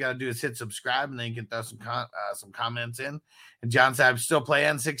button. All you got to do is hit subscribe, and then you can throw some comments in. And John said, I still play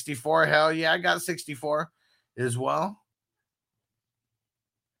N64. Hell yeah, I got 64 as well.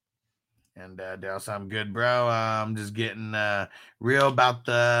 And Dale said, I'm good, bro. I'm just getting real about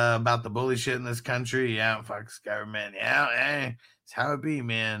the bully shit in this country. Yeah, fuck this government. Yeah, hey, it's how it be,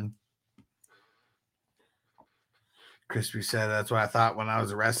 man. Crispy said, that's what I thought when I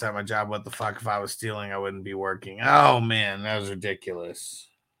was arrested at my job. What the fuck? If I was stealing, I wouldn't be working. Oh, man, that was ridiculous.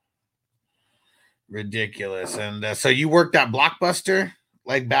 Ridiculous. And so you worked at Blockbuster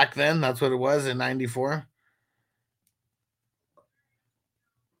like back then? That's what it was in 94?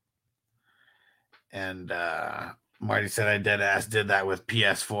 And Marty said I dead ass did that with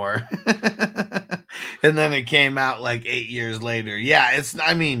PS4. And then it came out like 8 years later. Yeah,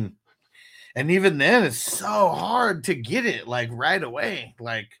 and even then, it's so hard to get it like right away.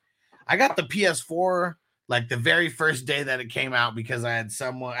 Like, I got the PS4 like the very first day that it came out because I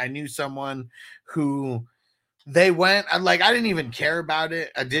knew someone who they went. I didn't even care about it.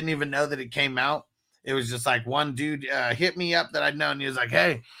 I didn't even know that it came out. It was just like one dude hit me up that I'd known. He was like,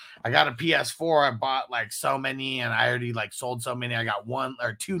 hey, I got a PS4. I bought like so many and I already like sold so many. I got 1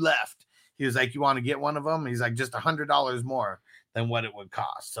 or 2 left. He was like, you want to get one of them? He's like, just $100 more than what it would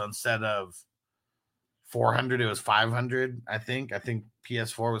cost. So instead of 400, it was 500. I think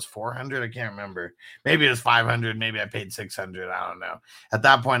PS4 was 400. I can't remember. Maybe it was 500. Maybe I paid 600. I don't know. At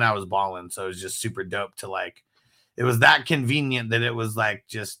that point, I was balling, so it was just super dope to like. It was that convenient that it was like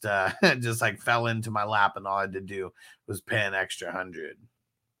just like fell into my lap, and all I had to do was pay an extra 100.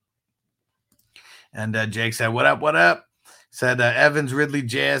 And Jake said, "What up? What up?" Said Evans, Ridley,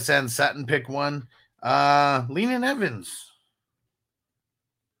 JSN, Sutton, pick one. Leanin' Evans.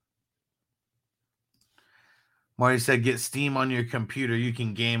 Marty said, get Steam on your computer. You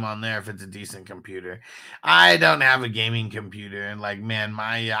can game on there if it's a decent computer. I don't have a gaming computer. And like, man,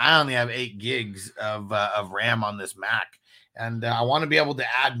 I only have 8 gigs of RAM on this Mac. And I want to be able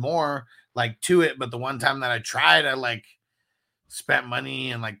to add more like to it. But the one time that I tried, I like spent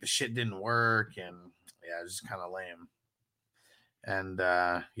money and like the shit didn't work. And yeah, it's just kind of lame. And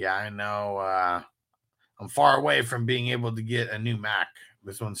yeah, I know I'm far away from being able to get a new Mac.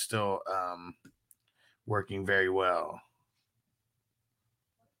 This one's still working very well.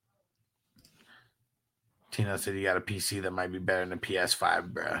 Tino said you got a PC that might be better than a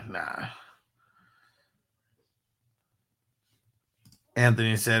PS5, bro. Nah.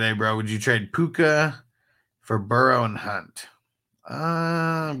 Anthony said, hey, bro, would you trade Puka for Burrow and Hunt?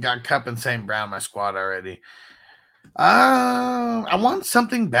 Got Cup and St. Brown my squad already. I want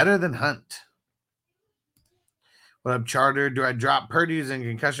something better than Hunt. What up, Charter? Do I drop Purdy's in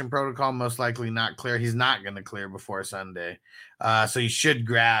concussion protocol? Most likely not clear. He's not going to clear before Sunday. So you should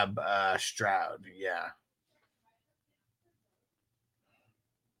grab Stroud. Yeah.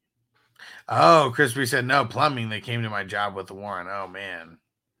 Oh, Crispy said, no, plumbing. They came to my job with the Warren. Oh, man.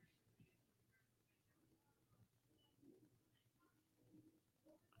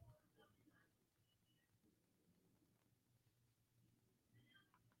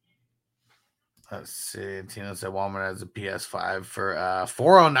 Let's see. Tina said Walmart has a PS5 for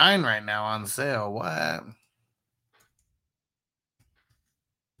 $409 right now on sale. What?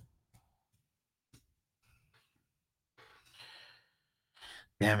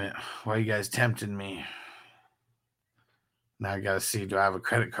 Damn it. Why are you guys tempting me? Now I got to see, do I have a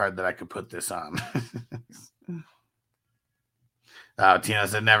credit card that I could put this on? Oh, Tina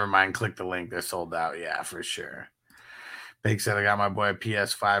said, never mind. Click the link. They're sold out. Yeah, for sure. Big said, I got my boy a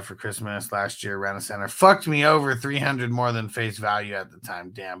PS5 for Christmas last year. Rent a center. Fucked me over $300 more than face value at the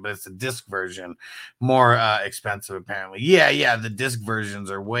time. Damn, but it's a disc version. More expensive, apparently. Yeah. The disc versions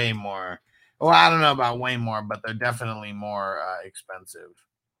are way more. Well, I don't know about way more, but they're definitely more expensive.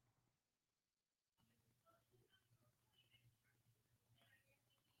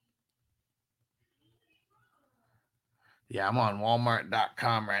 Yeah, I'm on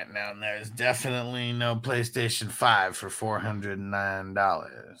Walmart.com right now, and there's definitely no PlayStation 5 for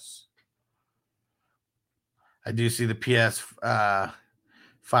 $409. I do see the PS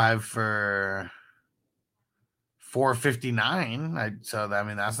 5 for $459. So I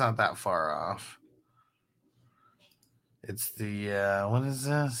mean that's not that far off. It's the what is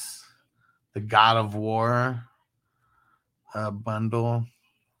this? The God of War bundle.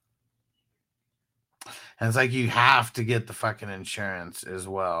 And it's like you have to get the fucking insurance as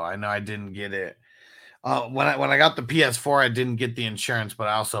well. I know I didn't get it. When I got the PS4, I didn't get the insurance, but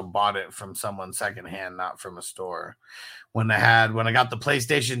I also bought it from someone secondhand, not from a store. When I got the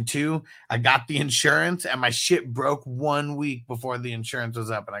PlayStation 2, I got the insurance and my shit broke 1 week before the insurance was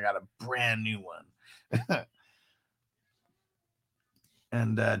up, and I got a brand new one.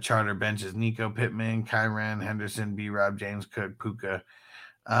 And charter benches: Nico, Pittman, Kyren, Henderson, B-Rob, James Cook, Puka.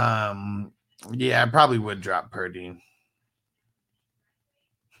 Yeah, I probably would drop Purdy.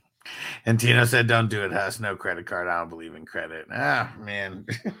 And Tino said, don't do it, Huss. No credit card. I don't believe in credit. Ah, man.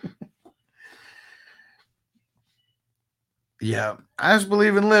 Yeah, I just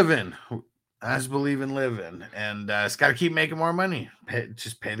believe in living. And it's got to keep making more money.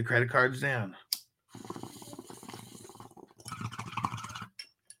 Just pay the credit cards down.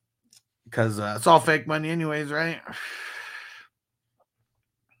 Because it's all fake money anyways, right?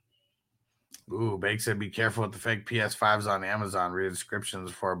 Ooh, Bake said, be careful with the fake PS5s on Amazon. Read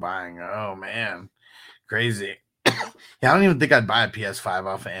descriptions before buying. Oh, man. Crazy. Yeah, I don't even think I'd buy a PS5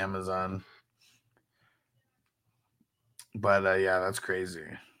 off of Amazon. But, yeah, that's crazy.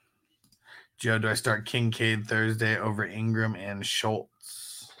 Joe, do I start Kincaid Thursday over Ingram and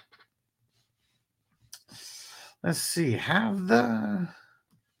Schultz? Let's see. Have the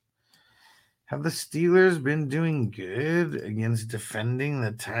Steelers been doing good against defending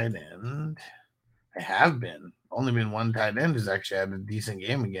the tight end? They have been. Only been one tight end who's actually had a decent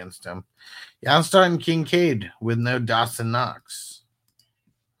game against him. Yeah, I'm starting Kincaid with no Dawson Knox.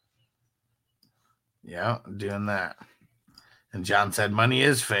 Yeah, doing that. And John said money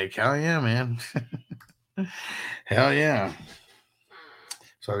is fake. Hell yeah, man. Hell yeah.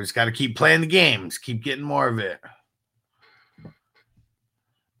 So we just got to keep playing the games, keep getting more of it.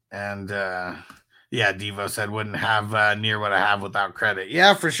 And yeah, Devo said wouldn't have near what I have without credit.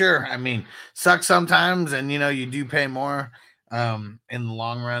 Yeah, for sure. I mean, sucks sometimes, and you do pay more in the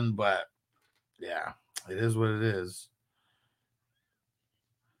long run, but yeah, it is what it is.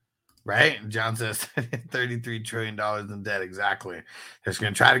 Right? John says $33 trillion in debt. Exactly. They're just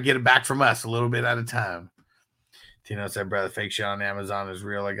going to try to get it back from us a little bit at a time. Tino said, brother, fake shit on Amazon is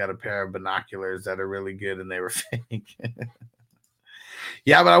real. I got a pair of binoculars that are really good and they were fake.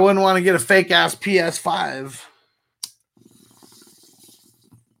 Yeah, but I wouldn't want to get a fake ass PS5.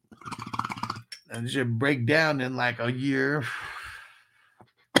 And it should break down in like a year.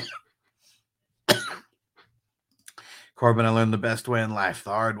 Corbin, I learned the best way in life,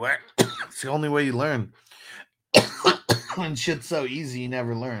 the hard way. It's the only way you learn. When shit's so easy, you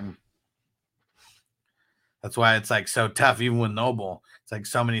never learn. That's why it's like so tough, even with Noble. It's like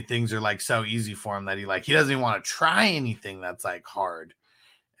so many things are like so easy for him that he doesn't even want to try anything that's like hard.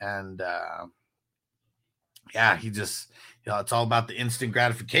 And yeah, he just, it's all about the instant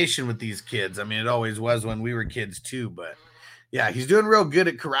gratification with these kids. I mean, it always was when we were kids too, but yeah, he's doing real good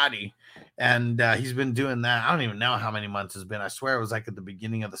at karate. And he's been doing that. I don't even know how many months it's been. I swear it was like at the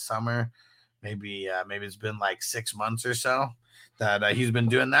beginning of the summer. Maybe it's been like 6 months or so that he's been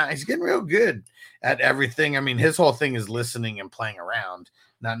doing that. He's getting real good at everything. I mean, his whole thing is listening and playing around,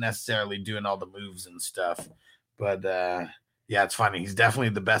 not necessarily doing all the moves and stuff. But yeah, it's funny. He's definitely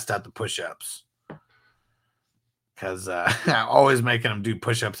the best at the push-ups. Because always making him do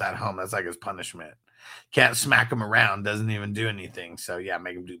push-ups at home. That's like his punishment. Can't smack him around. Doesn't even do anything. So, yeah,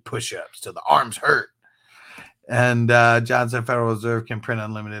 make him do push-ups till the arms hurt. And John said Federal Reserve can print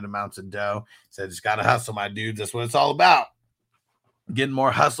unlimited amounts of dough. Said, just got to hustle, my dudes. That's what it's all about. Getting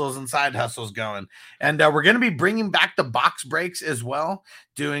more hustles and side hustles going. And we're going to be bringing back the box breaks as well.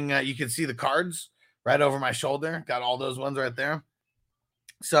 Doing, you can see the cards right over my shoulder. Got all those ones right there.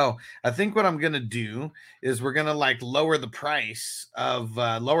 So I think what I'm going to do is we're going to like lower the price of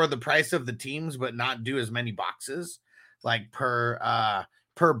the teams, but not do as many boxes like per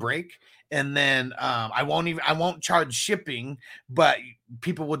break. And then I won't charge shipping, but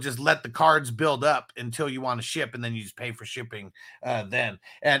people will just let the cards build up until you want to ship. And then you just pay for shipping then.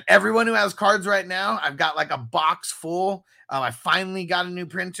 And everyone who has cards right now, I've got like a box full. I finally got a new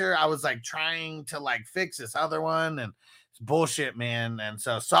printer. I was like trying to like fix this other one, and bullshit, man. And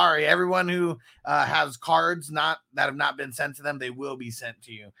so sorry, everyone who has cards that have not been sent to them, they will be sent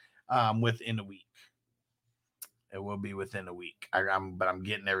to you within a week. It will be within a week. But I'm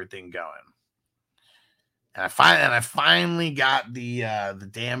getting everything going. And I finally got the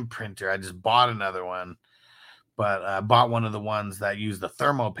damn printer. I just bought another one, but I bought one of the ones that use the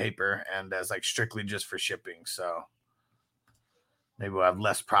thermal paper and as like strictly just for shipping. So maybe we'll have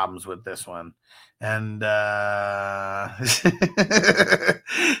less problems with this one. And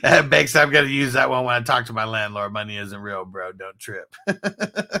Bex, I'm gonna use that one when I talk to my landlord. Money isn't real, bro. Don't trip.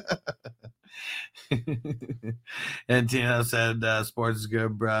 And Tino said, sports is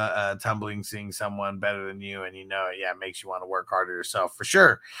good, bruh. Tumbling, seeing someone better than you, and you know it, yeah, it makes you want to work harder yourself for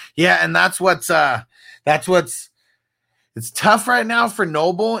sure. Yeah, and that's what's it's tough right now for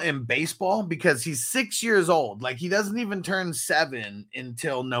Noble in baseball because he's 6 years old. Like he doesn't even turn 7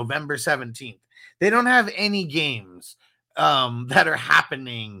 until November 17th. They don't have any games that are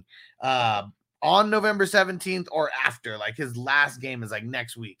happening on November 17th or after. Like his last game is like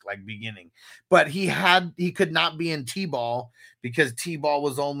next week, like beginning. But he could not be in T-ball because T-ball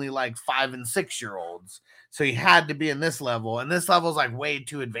was only like 5 and 6 year olds. So he had to be in this level. And this level is like way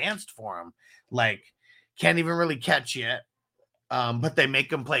too advanced for him. Like can't even really catch yet. But they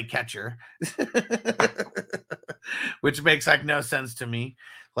make him play catcher, which makes like no sense to me,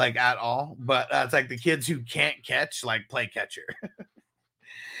 like at all. But it's like the kids who can't catch, like play catcher.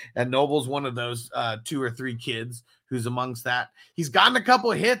 And Noble's one of those 2 or 3 kids who's amongst that. He's gotten a couple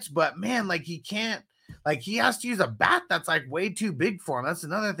of hits, but man, like he can't, like he has to use a bat that's like way too big for him. That's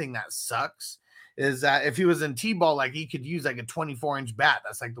another thing that sucks is that if he was in T-ball, like he could use like a 24-inch bat.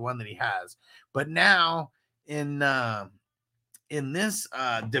 That's like the one that he has. But now in this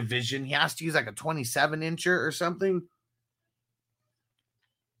division, he has to use like a 27-incher or something.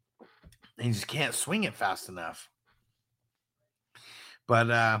 And he just can't swing it fast enough. But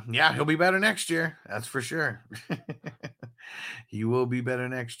yeah, he'll be better next year. That's for sure. He will be better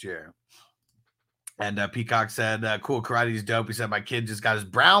next year. And Peacock said, cool, karate's dope. He said, my kid just got his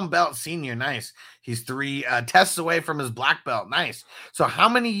brown belt senior. Nice. He's 3 tests away from his black belt. Nice. So how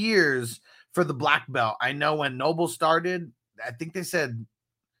many years for the black belt? I know when Noble started, I think they said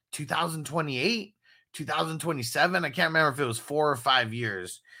 2028, 2027. I can't remember if it was 4 or 5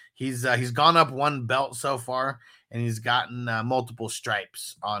 years. He's gone up 1 belt so far, and he's gotten multiple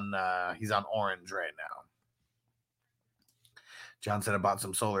stripes on. He's on orange right now. John said I bought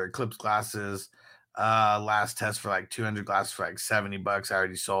some solar eclipse glasses. Last test for like 200 glasses for like $70. I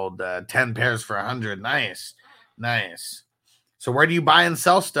already sold 10 pairs for 100. Nice. So where do you buy and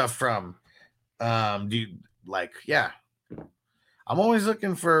sell stuff from? Do you like? Yeah. I'm always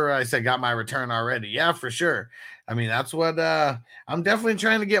looking for, I said, got my return already. Yeah, for sure. I mean, that's what I'm definitely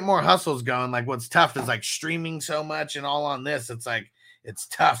trying to get more hustles going. Like what's tough is like streaming so much and all on this. It's like, it's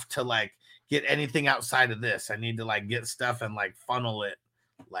tough to like get anything outside of this. I need to like get stuff and like funnel it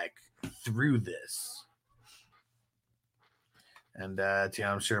like through this. And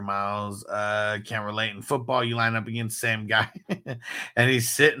I'm sure Miles can't relate. In football, you line up against the same guy and he's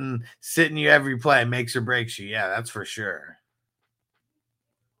sitting you every play, makes or breaks you. Yeah, that's for sure.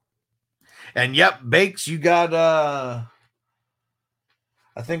 And yep, Bakes, you got I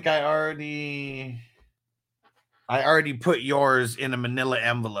think I already put yours in a manila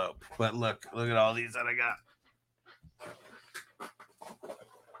envelope. But look at all these that I got.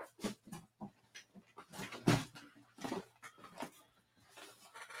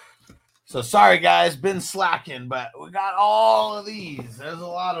 So sorry guys, been slacking, but we got all of these. There's a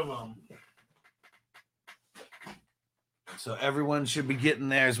lot of them. So everyone should be getting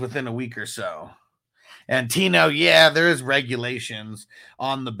theirs within a week or so. And Tino, yeah, there is regulations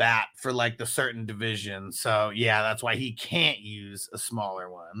on the bat for like the certain division. So yeah, that's why he can't use a smaller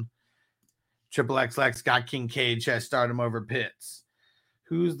one. Triple X Lex got Kincaid. Should I start him over Pitts?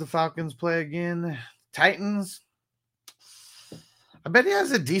 Who's the Falcons play again? Titans. I bet he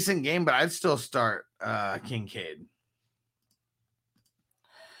has a decent game, but I'd still start Kincaid.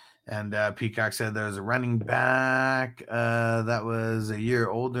 And Peacock said there's a running back that was a year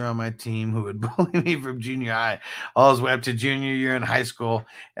older on my team who would bully me from junior high all his way up to junior year in high school.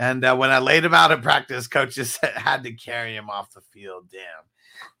 And when I laid him out at practice, coach just had to carry him off the field. Damn.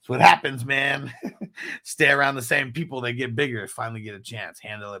 That's what happens, man. Stay around the same people. They get bigger. Finally get a chance.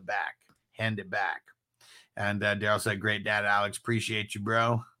 Hand it back. And Daryl said, great dad, Alex. Appreciate you,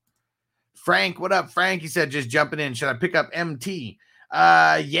 bro. Frank, what up, Frank? He said, just jumping in. Should I pick up MT?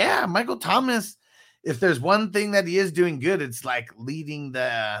 Yeah, Michael Thomas, if there's one thing that he is doing good, it's like leading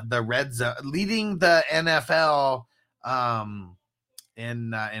the red zone, leading the NFL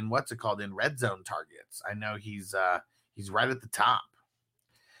in what's it called, in red zone targets. I know he's right at the top.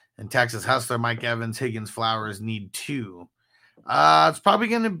 And Texas Hustler, Mike Evans, Higgins, Flowers need 2. It's probably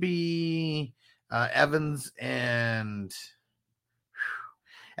going to be Evans and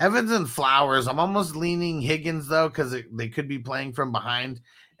Flowers. I'm almost leaning Higgins though, because they could be playing from behind,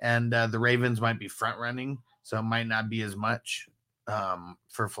 and the Ravens might be front running, so it might not be as much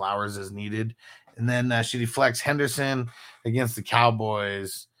for Flowers as needed. And then should he flex Henderson against the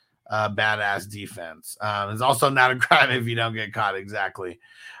Cowboys? Badass defense. It's also not a crime if you don't get caught. Exactly.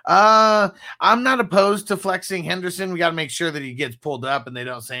 I'm not opposed to flexing Henderson. We got to make sure that he gets pulled up and they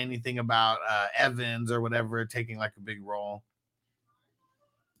don't say anything about Evans or whatever taking like a big role.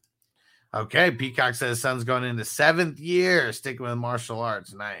 Okay, Peacock says son's going into 7th year, sticking with martial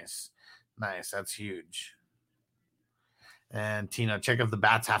arts. Nice. That's huge. And Tino, check if the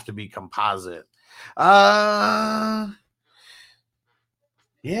bats have to be composite.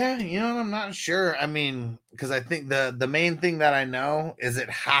 Yeah, I'm not sure. I mean, because I think the main thing that I know is it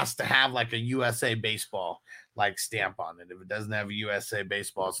has to have like a USA baseball like stamp on it. If it doesn't have a USA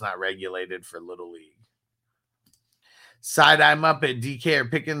baseball, it's not regulated for Little League. I'm up at DK or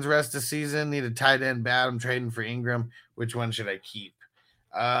Pickens rest of season. Need a tight end bad. I'm trading for Ingram. Which one should I keep?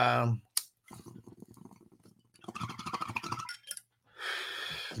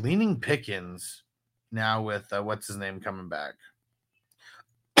 Leaning Pickens now with what's his name coming back.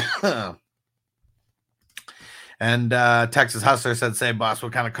 And Texas Hustler said, "Say, boss,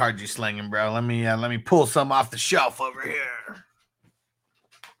 what kind of cards you slinging, bro? Let me pull some off the shelf over here."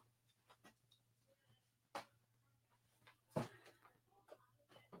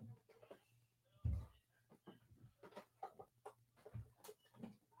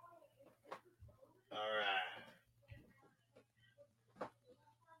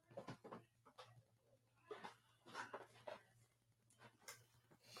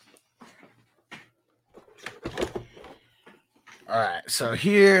 All right, so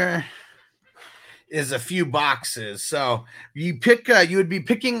here is a few boxes. So you pick, you would be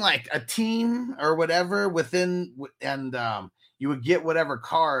picking like a team or whatever within, and you would get whatever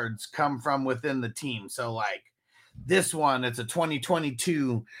cards come from within the team. So like this one, it's a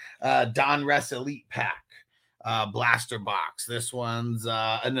 2022 Donruss Elite Pack blaster box. This one's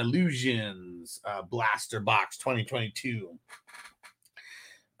an Illusions blaster box 2022.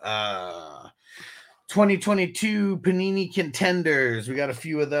 2022 Panini Contenders. We got a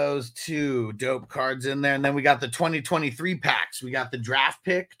few of those too. Dope cards in there. And then we got the 2023 packs. We got the draft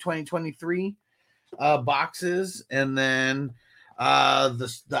pick 2023 boxes. And then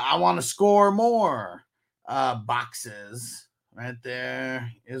the I want to score more boxes right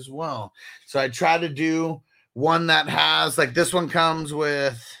there as well. So I try to do one that has, like this one comes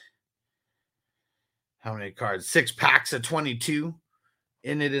with how many cards? 6 packs of 22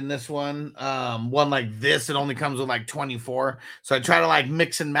 in it. In this one like this, it only comes with like 24. So I try to like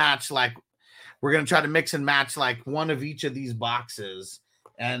mix and match, like we're gonna try to mix and match like one of each of these boxes,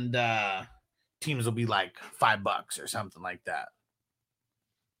 and teams will be like $5 or something like that.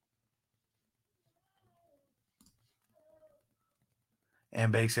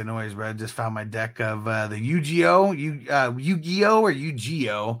 And Bakes and Noise, bro. Just found my deck of the Yu-Gi-Oh! Yu-Gi-Oh! Or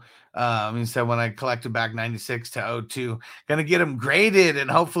Yu-Gi-Oh! He said when I collected back 96 to 02, gonna get them graded and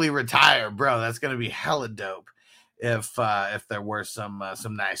hopefully retire, bro. That's gonna be hella dope if there were some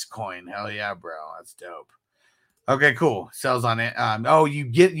nice coin. Hell yeah, bro. That's dope. Okay, cool. Sells on it.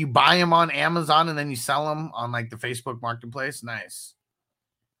 You buy them on Amazon and then you sell them on like the Facebook Marketplace. Nice.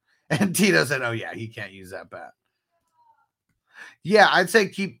 And Tito said, "Oh yeah, he can't use that bat." Yeah, I'd say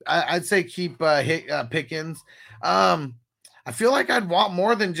keep Pickens. I feel like I'd want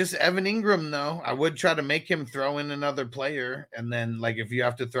more than just Evan Ingram, though. I would try to make him throw in another player. And then, like, if you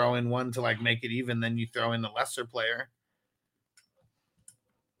have to throw in one to, like, make it even, then you throw in the lesser player.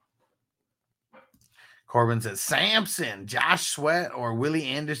 Corbin says, Sampson, Josh Sweat, or Willie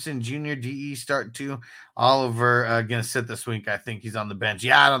Anderson Jr. DE start 2. Oliver going to sit this week. I think he's on the bench.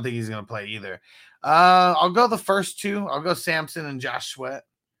 Yeah, I don't think he's going to play either. I'll go the first 2. I'll go Sampson and Josh Sweat.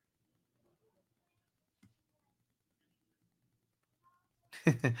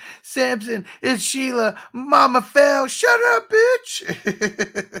 Samson, it's Sheila. Mama fell. Shut up,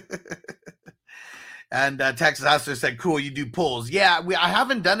 bitch. And Texas Hustler said, "Cool, you do pulls." Yeah, I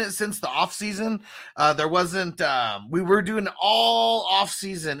haven't done it since the off season. There wasn't. We were doing all off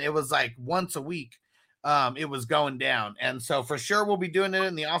season. It was like once a week. It was going down, and so for sure we'll be doing it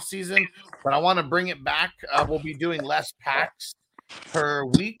in the off season. But I want to bring it back. We'll be doing less packs per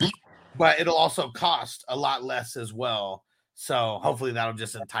week, but it'll also cost a lot less as well. So hopefully that'll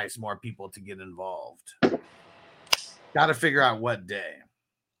just entice more people to get involved. Got to figure out what day.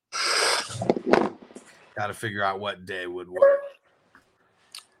 Got to figure out what day would work.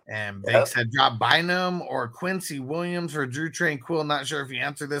 And Big said drop Bynum or Quincy Williams or Drew Tranquil. Not sure if you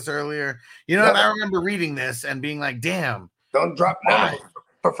answered this earlier. You know, and I remember reading this and being like, damn. Don't drop none of them.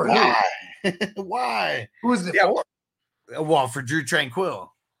 But for Why? Why? Who is it for? Well, for Drew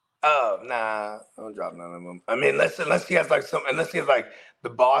Tranquil. Oh, nah, don't drop none of them. I mean, unless he has like the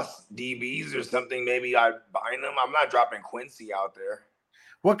boss DBs or something, maybe I'd bind them. I'm not dropping Quincy out there.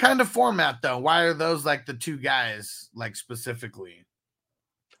 What kind of format though? Why are those like the two guys, like specifically?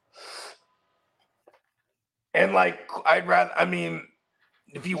 And like, I mean,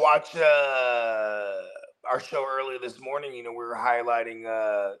 if you watch our show earlier this morning, you know, we were highlighting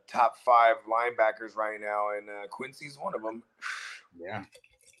top 5 linebackers right now, and Quincy's one of them. Yeah.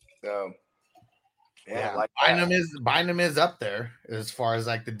 So, yeah, like Bynum is up there as far as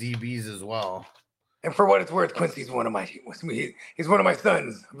like the DBs as well. And for what it's worth, Quincy's one of my he's one of my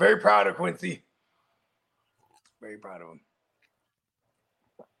sons. I'm very proud of Quincy. Very proud of him.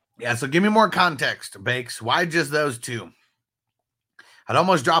 Yeah, so give me more context, Bakes. Why just those two? I'd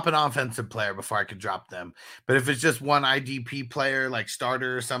almost drop an offensive player before I could drop them. But if it's just one IDP player, like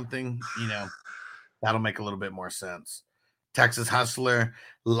starter or something, you know, that'll make a little bit more sense. Texas Hustler,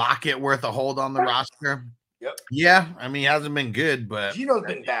 Lockett worth a hold on the roster. Yep. Yeah, I mean, he hasn't been good, but Gino's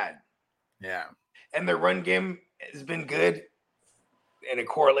been bad. Yeah. And their run game has been good, and it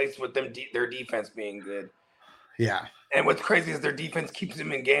correlates with them their defense being good. Yeah. And what's crazy is their defense keeps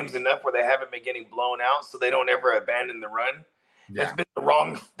them in games enough where they haven't been getting blown out, so they don't ever abandon the run. Yeah. That's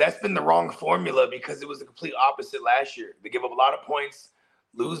been the wrong formula because it was the complete opposite last year. They give up a lot of points,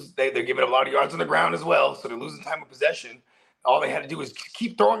 they're giving up a lot of yards on the ground as well, so they're losing time of possession. All they had to do was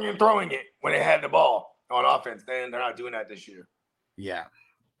keep throwing it when they had the ball on offense. Then they're not doing that this year. Yeah.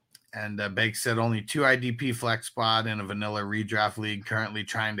 And Bake said only 2 IDP flex spot in a vanilla redraft league, currently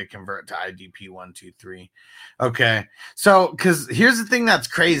trying to convert to IDP 1, 2, 3. Okay. So, because here's the thing that's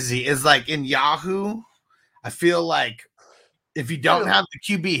crazy is like in Yahoo, I feel like if you don't have the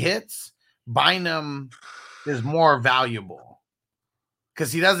QB hits, Bynum is more valuable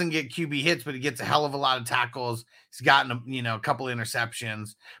because he doesn't get QB hits, but he gets a hell of a lot of tackles. He's gotten a couple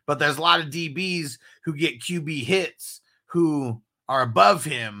interceptions, but there's a lot of DBs who get QB hits who are above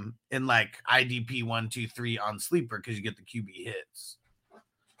him in like IDP 1, 2, 3 on sleeper because you get the QB hits.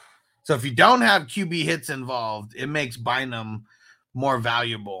 So if you don't have QB hits involved, it makes Bynum more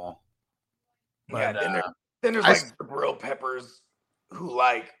valuable. But, yeah, then there's like Jabril Peppers who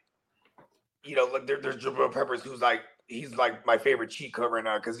like, there's Jabril Peppers who's like, he's like my favorite cheat code right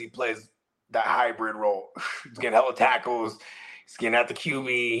now because he plays that hybrid role. He's getting hella tackles. He's getting at the QB.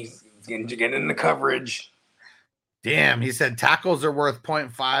 He's getting in the coverage. Damn, he said tackles are worth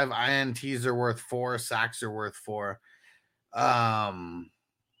 0.5, INTs are worth 4, sacks are worth 4. So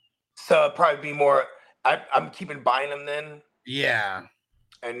it'd probably be more. I'm keeping Bynum then. Yeah.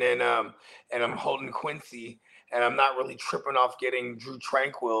 And then and I'm holding Quincy, and I'm not really tripping off getting Drew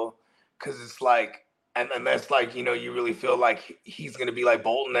Tranquil because it's like, and that's like, you really feel like he's gonna be like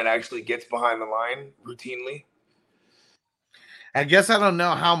Bolton that actually gets behind the line routinely. I guess I don't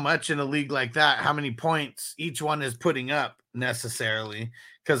know how much in a league like that, how many points each one is putting up necessarily,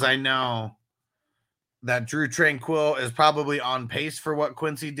 because I know that Drew Tranquil is probably on pace for what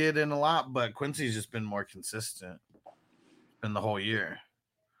Quincy did in a lot, but Quincy's just been more consistent in the whole year.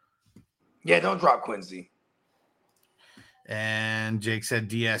 Yeah, don't drop Quincy. And Jake said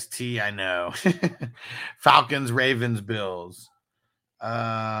DST, I know. Falcons, Ravens, Bills.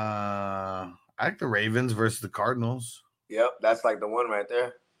 I like the Ravens versus the Cardinals. Yep, that's like the one right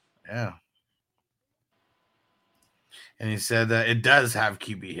there. Yeah. And he said that it does have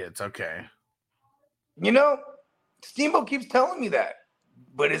QB hits. Okay. Steamboat keeps telling me that.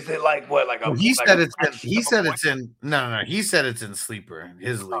 But is it like what? Like a he said it's in sleeper.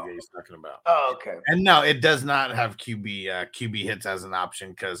 His league he's talking about. Oh, okay. And no, it does not have QB hits as an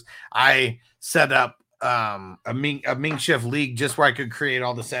option because I set up a Ming Shift league just where I could create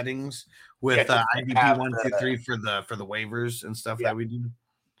all the settings with IDP 1, 2, 3 for the waivers and stuff that we do.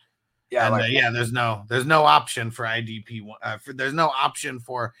 Yeah, and, there's no option for IDP. There's no option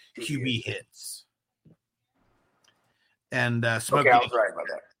for QB hits. And Smokey, I was right about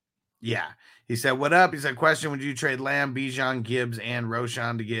that. Yeah, he said, "What up?" He said, "Question: would you trade Lamb, Bijan, Gibbs, and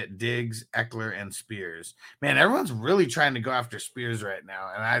Roshan to get Diggs, Eckler, and Spears?" Man, everyone's really trying to go after Spears right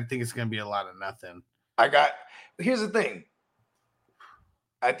now, and I think it's going to be a lot of nothing. Here's the thing.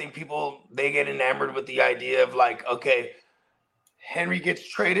 I think they get enamored with the idea of like, okay, Henry gets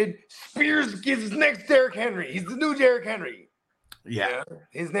traded, Spears gets his next Derrick Henry. He's the new Derrick Henry. Yeah.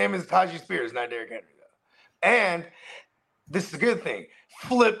 His name is Tajee Spears, not Derrick Henry though. And this is a good thing.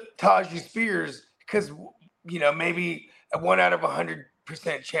 Flip Tajee Spears because maybe 1 out of 100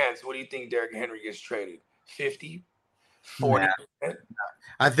 chance, what do you think Derrick Henry gets traded? 50, 40%?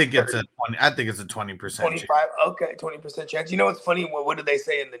 I think it's a 20. I think it's a 20%. 25. Okay, 20% chance. You know what's funny? What did they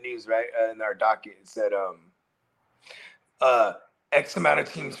say in the news? Right in our docket, it said X amount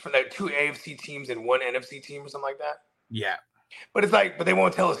of teams for like 2 AFC teams and 1 NFC team or something like that. Yeah, but it's like, but they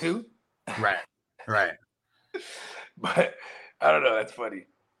won't tell us who. Right. But I don't know. That's funny.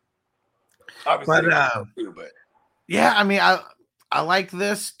 Obviously, but yeah, I mean, I like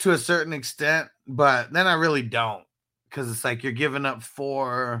this to a certain extent, but then I really don't, because it's like you're giving up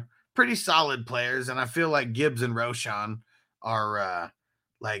 4 pretty solid players, and I feel like Gibbs and Roshan are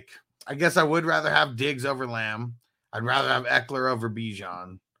like, I guess I would rather have Diggs over Lamb. I'd rather have Eckler over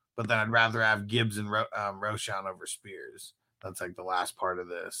Bijan, but then I'd rather have Gibbs and Roshan over Spears. That's like the last part of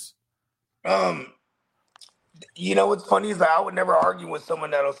this. You know what's funny is that I would never argue with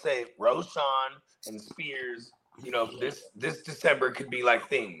someone that'll say Roshan and Spears, you know, this December could be like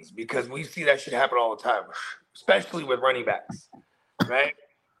things, because we see that shit happen all the time, especially with running backs, right?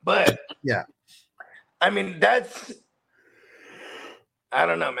 But yeah, I mean, I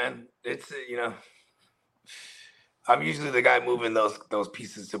don't know, man. It's you know, I'm usually the guy moving those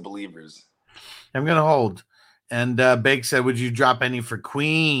pieces to believers. I'm gonna hold. And Bake said, "Would you drop any for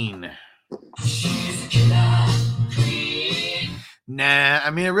Queen?" Nah,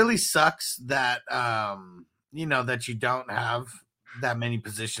 I mean, it really sucks that you know, that you don't have that many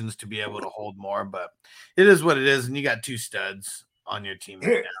positions to be able to hold more, but it is what it is, and you got 2 studs on your team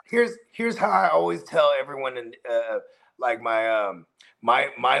right now. Here's how I always tell everyone in like my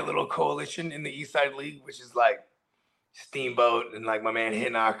little coalition in the East Side League, which is like Steamboat and like my man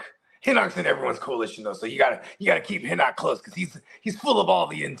Hinnock. Hinnock's in everyone's coalition though, so you gotta keep Hinnock close, because he's full of all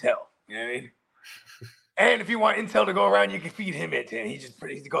the intel. You know what I mean? And if you want intel to go around, you can feed him it, and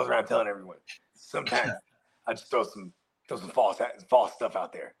he goes around telling everyone. Sometimes I just throw some false stuff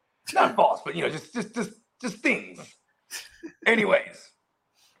out there. Not false, but you know, just things. Anyways,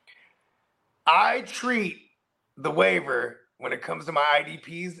 I treat the waiver when it comes to my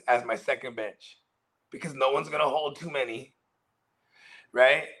IDPs as my second bench, because no one's gonna hold too many,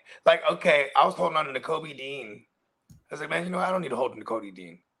 right? Like, okay, I was holding on to Nakobe Dean. I was like, man, you know, I don't need to hold Nakobe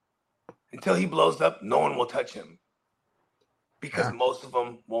Dean. Until he blows up, no one will touch him, because most of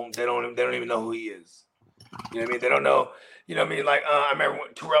them won't. They don't even know who he is. You know what I mean? They don't know. You know what I mean? Like I remember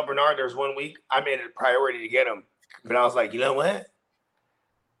Terrell Bernard. There was one week I made it a priority to get him, but I was like, you know what?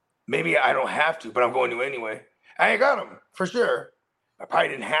 Maybe I don't have to, but I'm going to anyway. I ain't got him for sure. I probably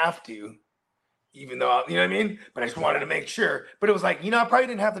didn't have to, even though you know what I mean. But I just wanted to make sure. But it was like, you know, I probably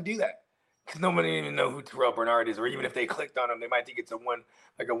didn't have to do that, because nobody even know who Terrell Bernard is, or even if they clicked on him, they might think it's a one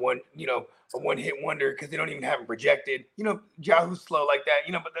hit wonder, because they don't even have him projected. You know, Yahoo's slow like that.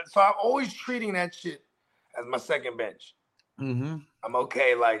 You know, so I'm always treating that shit as my second bench. Mm-hmm. I'm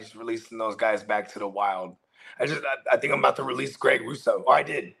okay, like just releasing those guys back to the wild. I think I'm about to release Greg Russo. Oh, I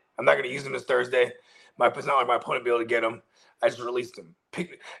did. I'm not going to use him this Thursday. It's not like my opponent will be able to get him. I just released him.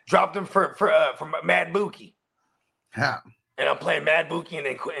 Dropped him for Mad Buki. Yeah. And I'm playing Mad Buki and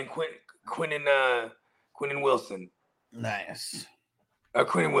then Quinnen Wilson. Nice.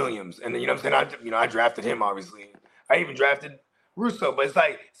 Quinnen Williams. And then, you know what I'm saying? I drafted him, obviously. I even drafted Russo. But it's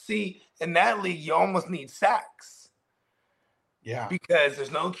like, see, in that league, you almost need sacks. Yeah. Because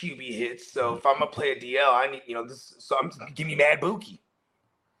there's no QB hits. So if I'm going to play a DL, I need, so I'm give me Mad Buki.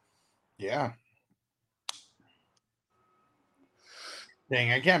 Yeah.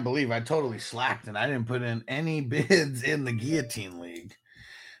 Dang, I can't believe I totally slacked and I didn't put in any bids in the Guillotine League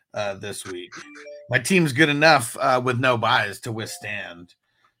this week. My team's good enough with no buys to withstand.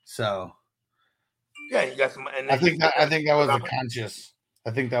 So yeah, you got some. And I think that was a conscious.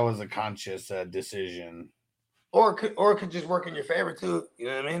 I think that was a conscious decision. Or it could just work in your favor too. You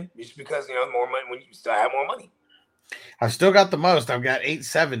know what I mean? Just because more money when you still have more money. I've still got the most. I've got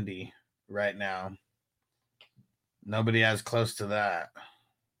 870 right now. Nobody has close to that.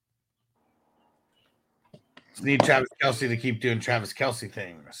 Just need Travis Kelce to keep doing Travis Kelce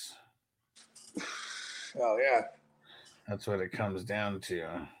things. Oh yeah, that's what it comes down to.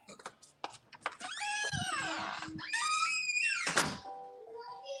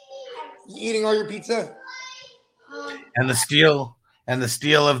 You eating all your pizza? And the steal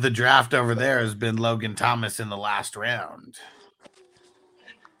of the draft over there has been Logan Thomas in the last round.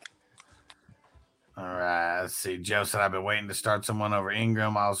 All right, let's see. Joe said, I've been waiting to start someone over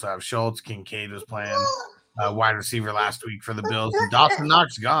Ingram. I also have Schultz. Kincaid was playing wide receiver last week for the Bills. And Dawson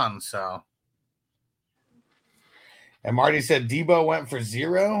Knox gone, so. And Marty said Debo went for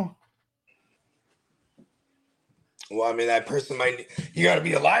 0. Well, I mean, that person you got to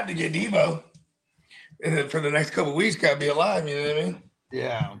be alive to get Debo. And then for the next couple of weeks, got to be alive, you know what I mean?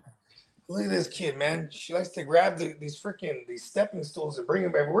 Yeah. Look at this kid, man. She likes to grab these stepping stools and bring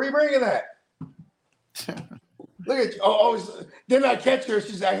them back. Where are you bringing that? Look at you. Oh, then I catch her.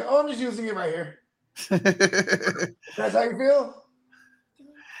 She's like, oh, I'm just using it right here. That's how you feel?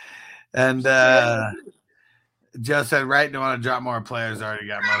 And Joe said, right, don't want to drop more players. Already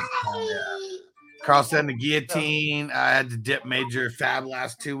got most. Carl said the guillotine. I had to dip major fab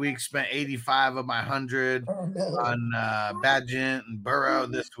last 2 weeks. Spent 85 of my 100 on Badgent and Burrow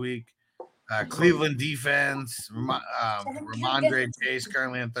this week. Cleveland defense. Ramondre Chase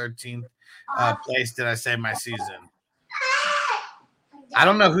currently in 13th place. Did I say my season? I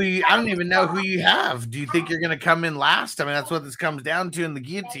don't know I don't even know who you have. Do you think you're going to come in last? I mean, that's what this comes down to in the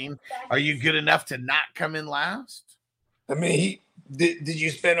guillotine. Are you good enough to not come in last? I mean, did you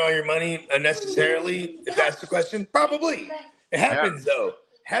spend all your money unnecessarily? If that's the question, probably. It happens though.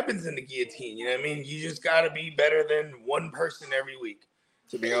 Happens in the guillotine. You know what I mean? You just got to be better than one person every week,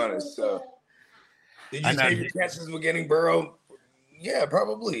 to be honest. So, did you take your chances with getting Burrow? Yeah,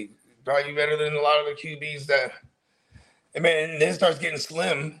 probably. Probably better than a lot of the QBs that. And man, then it starts getting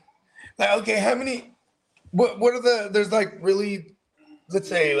slim. Like, okay, how many? What are there's like really, let's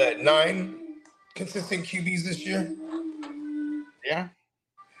say like 9 consistent QBs this year. Yeah.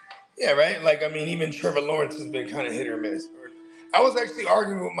 Yeah, right? Like, I mean, even Trevor Lawrence has been kind of hit or miss. I was actually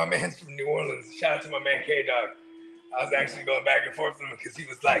arguing with my man from New Orleans. Shout out to my man K-Dog. I was actually going back and forth with him because he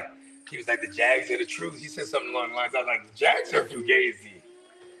was like, the Jags are the truth. He said something along the lines. I was like, the Jags are fugazi.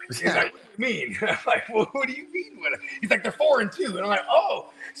 He's like, what do you mean? I'm like, well, what do you mean? He's like, they're 4-2. And I'm like,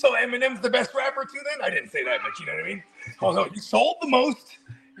 oh, so Eminem's the best rapper too then? I didn't say that, but you know what I mean? Although you sold the most.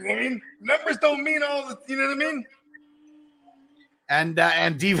 You know what I mean? Numbers don't mean all the, you know what I mean?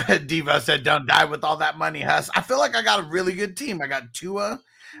 And Diva said, don't die with all that money, Huss. I feel like I got a really good team. I got Tua.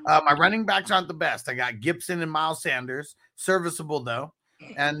 My running backs aren't the best. I got Gibson and Miles Sanders. Serviceable, though.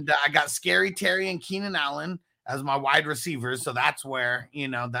 And I got Scary Terry and Keenan Allen as my wide receivers. So that's where,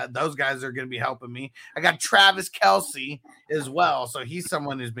 those guys are going to be helping me. I got Travis Kelce as well. So he's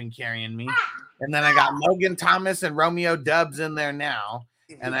someone who's been carrying me. And then I got Logan Thomas and Romeo Dubs in there now.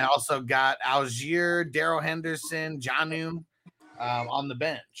 And I also got Algier, Darrell Henderson, Jonnu on the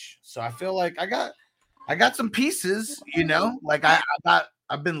bench. So I feel like I got some pieces, like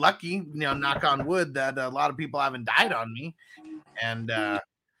I've been lucky, knock on wood, that a lot of people haven't died on me. And I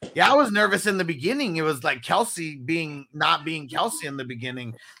was nervous in the beginning. It was like Kelce not being Kelce in the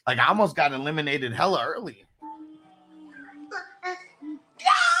beginning. Like I almost got eliminated hella early.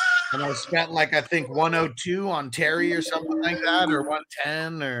 And I spent like, I think 102 on Terry or something like that, or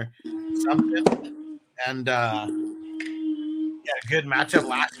 110 or something. And good matchup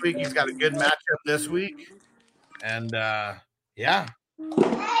last week. He's got a good matchup this week. And They're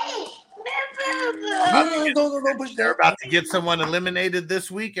about to get someone eliminated this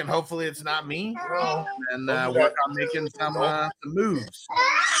week, and hopefully it's not me. And work on making some moves.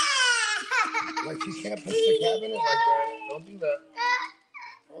 Like you can't push the cabinet like that. Don't do that.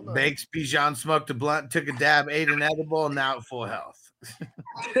 Bakes Bijan smoked a blunt, took a dab, ate an edible, and now at full health.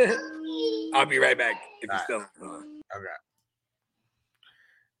 I'll be right back if you're still on. Okay.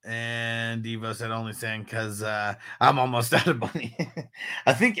 And Devo said only saying because I'm almost out of money.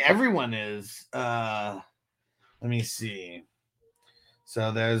 I think everyone is. Let me see.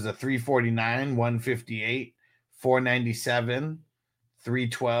 So there's a 349, 158, 497,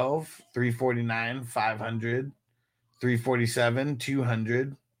 312, 349, 500, 347,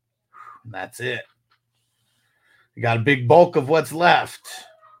 200. And that's it. You got a big bulk of what's left.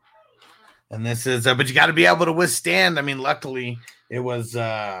 And this is, but you got to be able to withstand. I mean, luckily it was,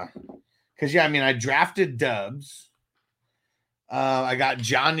 because, I drafted Dubs. I got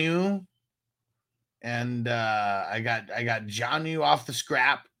Jonnu, and I got Jonnu off the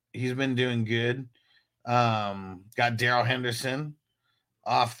scrap. He's been doing good. Got Darrell Henderson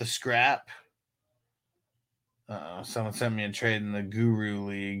off the scrap. Someone sent me a trade in the Guru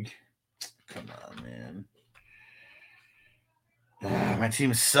League. Come on, man. My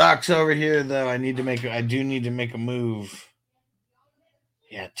team sucks over here, though. I do need to make a move.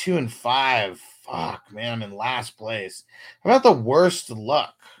 Yeah, 2-5. Fuck, man, I'm in last place. How about the worst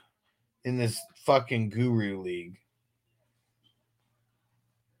luck in this fucking Guru League?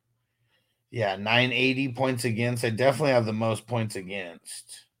 Yeah, 980 points against. I definitely have the most points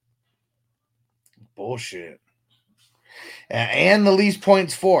against. Bullshit. And the least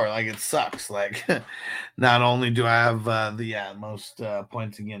points for. Like, it sucks. Like, not only do I have the most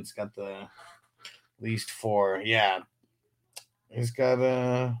points against, got the least for. Yeah. He's got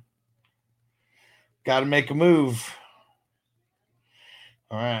to make a move.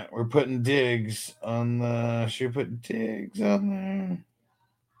 All right. We're putting Diggs on the. Should we put Diggs on there?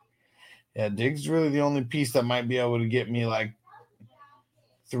 Yeah, Diggs is really the only piece that might be able to get me like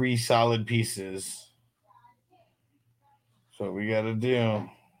 3 solid pieces. That's what we got to do.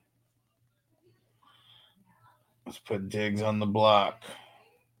 Let's put Diggs on the block.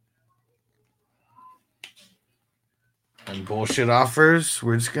 And bullshit offers,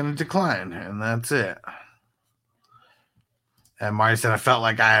 we're just going to decline. And that's it. And Marty said, I felt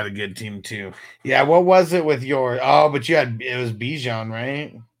like I had a good team too. Yeah, what was it with your... Oh, but it was Bijan,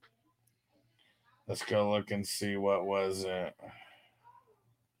 right? Let's go look and see what was it.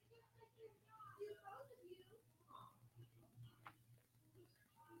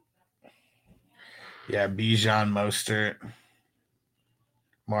 Yeah, Bijan, Mostert,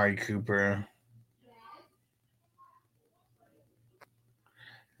 Mari Cooper,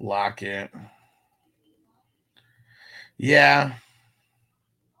 Lockett. Yeah.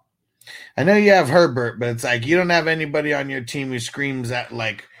 I know you have Herbert, but it's like you don't have anybody on your team who screams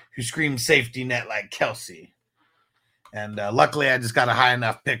safety net like Kelsey. And luckily, I just got a high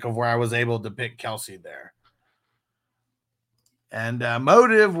enough pick of where I was able to pick Kelsey there. And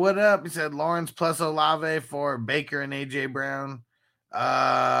Motive, what up? He said Lawrence plus Olave for Baker and AJ Brown. 2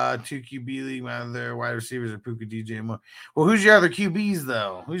 QB league. My other wide receivers are Puka, DJ Moore. Well, who's your other QBs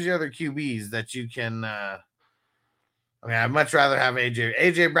though? Who's your other QBs that you can? I'd much rather have AJ.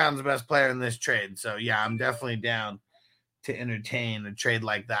 AJ Brown's the best player in this trade, so yeah, I'm definitely down to entertain a trade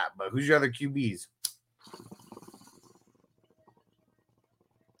like that. But who's your other QBs?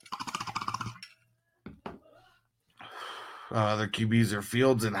 Other QBs are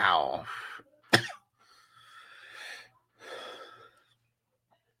Fields and Howell.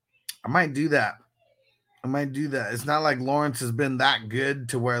 I might do that. It's not like Lawrence has been that good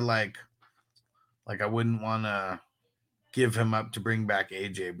to where like I wouldn't want to give him up to bring back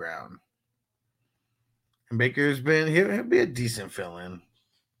AJ Brown. And Baker's he'll be a decent fill-in.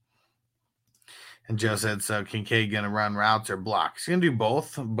 And Joe said, so Kincaid going to run routes or blocks? He's going to do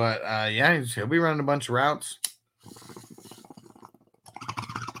both, but yeah, he'll be running a bunch of routes.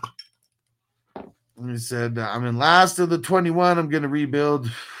 He said, I'm in last of the 21. I'm going to rebuild.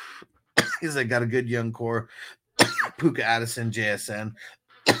 He's like, got a good young core. Puka, Addison, JSN.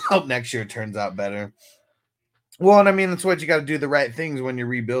 Hope next year turns out better. Well, and I mean, that's what you got to do, the right things when you're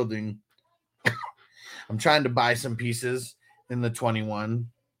rebuilding. I'm trying to buy some pieces in the 21.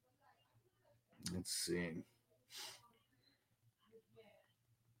 Let's see.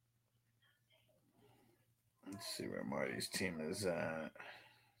 Let's see where Marty's team is at.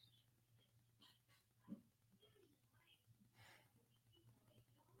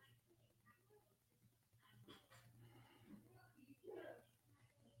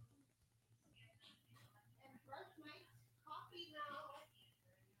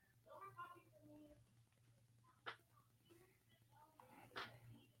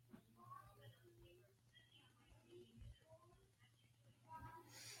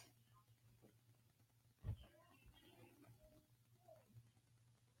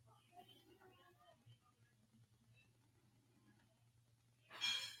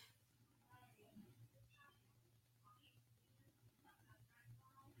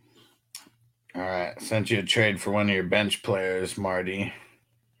 All right, sent you a trade for one of your bench players, Marty.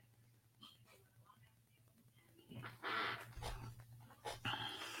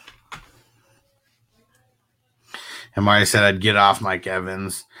 And Marty said I'd get off Mike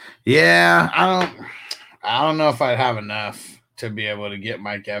Evans. Yeah, I don't know if I'd have enough to be able to get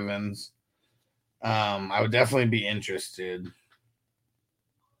Mike Evans. I would definitely be interested.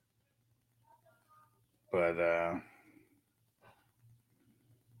 But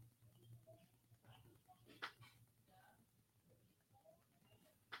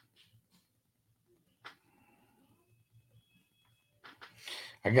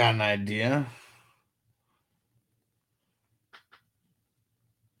I got an idea.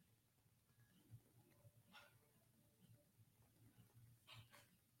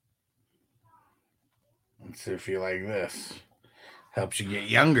 Let's see if you like this. Helps you get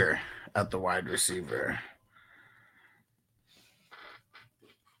younger at the wide receiver.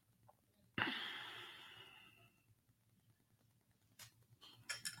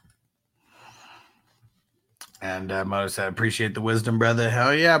 And Moto said, appreciate the wisdom, brother.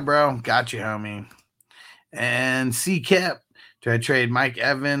 Hell yeah, bro. Got you, homie. And C Cap, do I trade Mike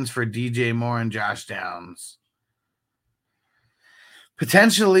Evans for DJ Moore and Josh Downs?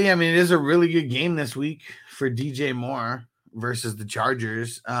 Potentially. I mean, it is a really good game this week for DJ Moore versus the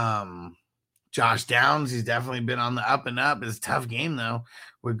Chargers. Josh Downs, he's definitely been on the up and up. It's a tough game, though,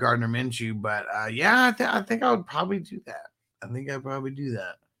 with Gardner Minshew. But, yeah, I think I would probably do that. I think I'd probably do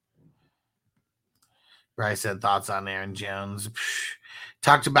that. Bryce had thoughts on Aaron Jones.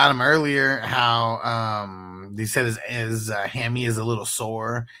 Talked about him earlier, how he said his hammy is a little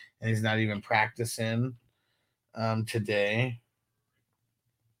sore and he's not even practicing today.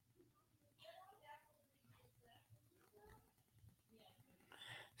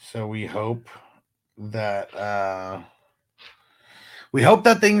 So we hope that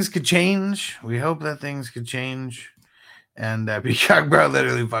things could change. And Peacock Bro,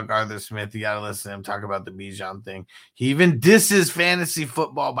 literally fuck Arthur Smith. You gotta listen to him talk about the Bijan thing. He even disses fantasy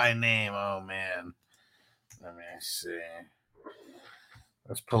football by name. Oh man. Let me see.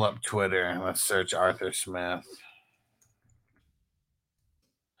 Let's pull up Twitter. Let's search Arthur Smith.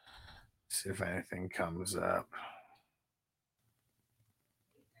 See if anything comes up.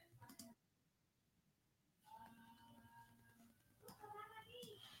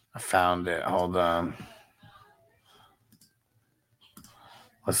 I found it. Hold on.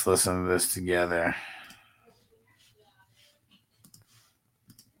 Let's listen to this together.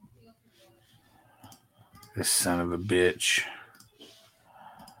 This son of a bitch.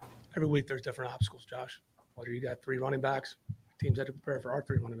 Every week there's different obstacles, Josh. Whether you got 3 running backs, teams had to prepare for our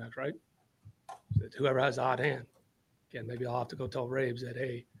 3 running backs, right? So whoever has the hot hand. Again, maybe I'll have to go tell Raves that,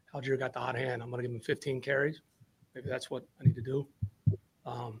 hey, Algier got the hot hand. I'm going to give him 15 carries. Maybe that's what I need to do.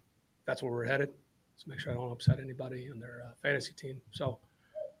 That's where we're headed. Let's make sure I don't upset anybody in their fantasy team. So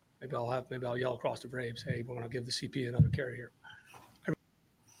maybe I'll yell across the Braves, hey, we're going to give the CP another carry here.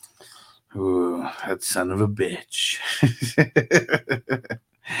 Ooh, that son of a bitch.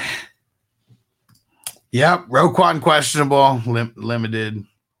 Yep, Roquan questionable, limited.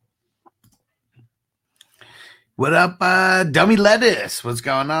 What up, Dummy Lettuce? What's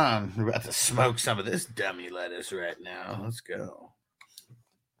going on? We're about to smoke some of this Dummy Lettuce right now. Let's go.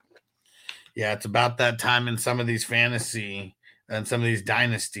 Yeah, it's about that time in some of these fantasy and some of these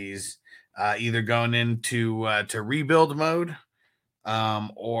dynasties, either going into to rebuild mode,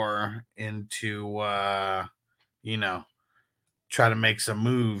 or into try to make some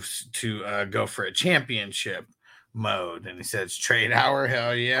moves to go for a championship mode. And he says trade hour.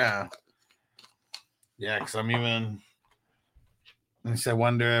 Hell yeah. Yeah, because I said,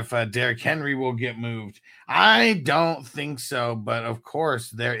 wonder if Derrick Henry will get moved. I don't think so, but of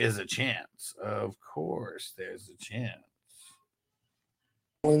course there is a chance. Of course there's a chance.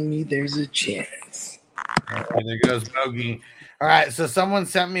 Only there's a chance. All right, there goes Bogey. All right, so someone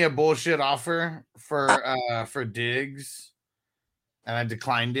sent me a bullshit offer for Diggs, and I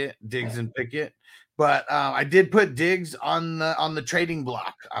declined it. Diggs and Pickett, but I did put Diggs on the trading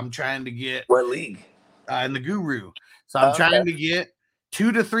block. I'm trying to get What league? In the Guru. So I'm trying to get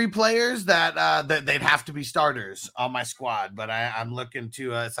 2 to 3 players that they'd have to be starters on my squad. But I'm looking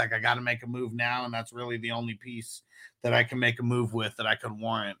to it's like I got to make a move now, and that's really the only piece that I can make a move with that I could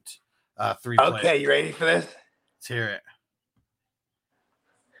warrant 3 players. Okay, you ready for this? Let's hear it.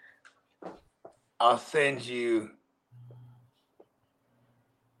 I'll send you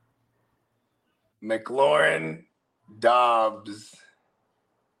McLaurin, Dobbs,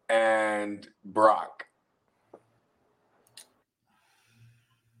 and Brock.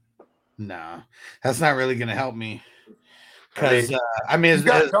 No, that's not really going to help me. Because you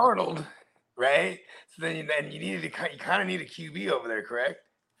got Darnold, right? So then you kind of need a QB over there, correct?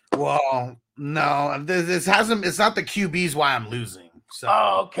 Well, no, this hasn't. It's not the QBs why I'm losing. So,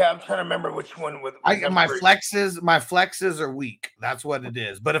 okay. I'm trying to remember which one with my flexes. My flexes are weak. That's what it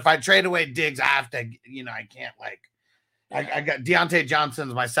is. But if I trade away Diggs, I have to. I can't I got Deontay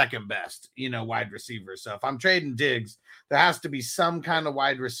Johnson's my second best, wide receiver. So if I'm trading Diggs, there has to be some kind of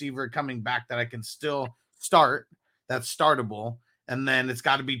wide receiver coming back that I can still start. That's startable. And then it's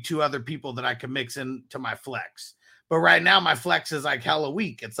got to be 2 other people that I can mix into my flex. But right now, my flex is like hella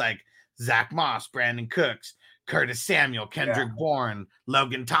weak. It's like Zach Moss, Brandon Cooks, Curtis Samuel, Kendrick Bourne,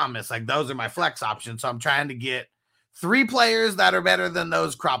 Logan Thomas. Like those are my flex options. So I'm trying to get 3 players that are better than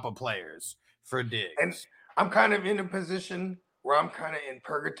those crop of players for Diggs. And I'm kind of in a position where I'm kind of in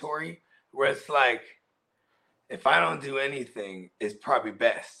purgatory, where it's like, if I don't do anything, it's probably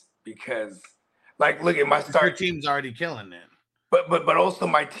best because, look at my start. Your team's already killing it. But also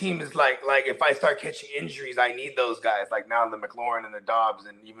my team is like if I start catching injuries, I need those guys. Like now the McLaurin and the Dobbs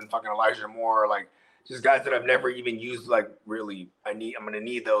and even fucking Elijah Moore, like just guys that I've never even used. Like really, I'm gonna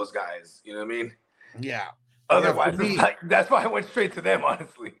need those guys. You know what I mean? Yeah. Otherwise, that's why I went straight to them.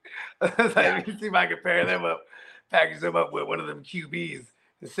 Honestly, let me see if I can pair them up, package them up with one of them QBs.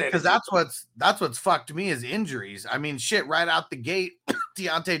 Because that's what's fucked me is injuries. I mean, shit, right out the gate,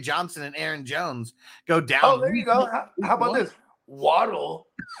 Deontay Johnson and Aaron Jones go down. Oh, there you go. How about this? Waddle,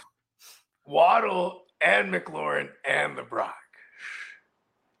 and McLaurin and the Brock.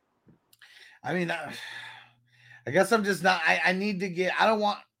 I mean, I guess I'm just not. I need to get. I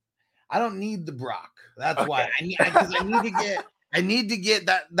don't need the Brock. That's why I need to get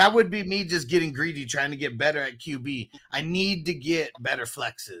that. That would be me just getting greedy, trying to get better at QB. I need to get better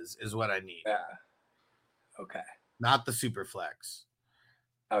flexes, is what I need. Yeah. Okay. Not the super flex.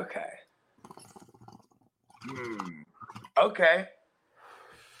 Okay. Okay.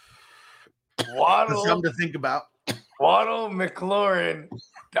 Waddle. Something to think about. Waddle, McLaurin,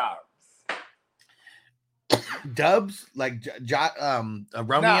 Dobbs. Dubs like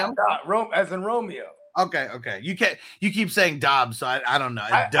Romeo. As in Romeo. Okay. You keep saying Dobbs, so I don't know.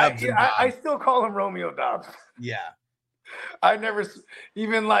 Dubs. I still call him Romeo Dobbs. Yeah. I never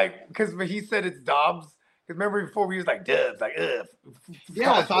even because he said it's Dobbs. Because remember before we was like Dubs, like ugh.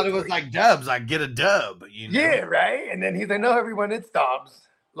 Yeah, I thought it was like Dubs. Like get a dub. You know? Yeah, right. And then he's like, no, everyone, it's Dobbs.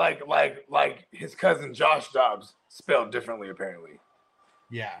 Like his cousin Josh Dobbs, spelled differently apparently.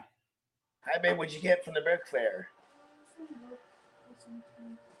 Yeah. Hi, babe. What'd you get from the book fair?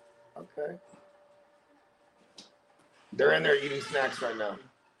 Okay. They're in there eating snacks right now.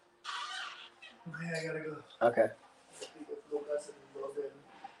 Yeah, I gotta go. Okay.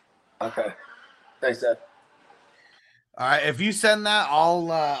 Okay. Thanks, Dad. All right. If you send that,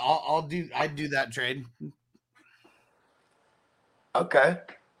 I'll do that trade. Okay.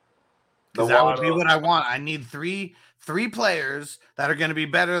 That would be what I want. I need three players that are going to be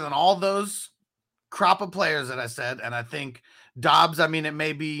better than all those crop of players that I said. And I think Dobbs, I mean, it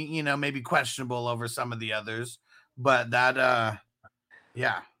may be, maybe questionable over some of the others, but that,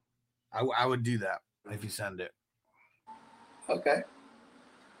 yeah, I would do that if you send it. Okay.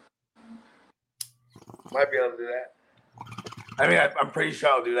 Might be able to do that. I mean, I'm pretty sure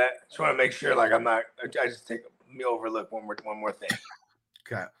I'll do that. Just want to make sure, I'm not. I just overlook one more thing.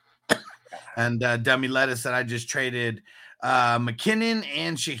 Okay. And Dummy Lettuce said I just traded McKinnon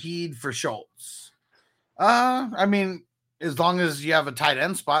and Shaheed for Schultz. I mean, as long as you have a tight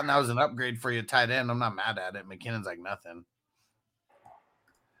end spot and that was an upgrade for your tight end, I'm not mad at it. McKinnon's like nothing.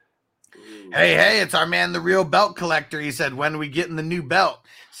 Ooh. Hey, it's our man, the real belt collector. He said, when are we getting the new belt?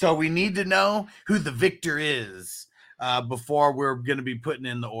 So we need to know who the victor is before we're going to be putting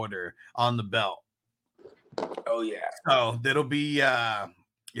in the order on the belt. Oh, yeah. So that'll be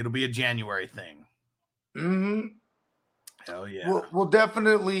it'll be a January thing. Mm-hmm. Hell yeah. We'll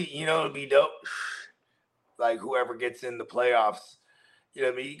definitely, it'll be dope. Like whoever gets in the playoffs, you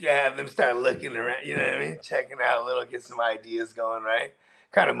can have them start looking around, checking out a little, get some ideas going, right?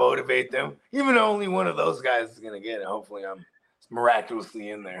 Kind of motivate them. Even though only one of those guys is going to get it. Hopefully I'm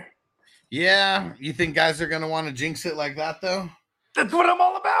miraculously in there. Yeah. You think guys are going to want to jinx it like that, though? That's what I'm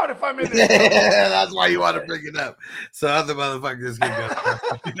all about if I'm in there. That's why you want to bring it up. So other motherfuckers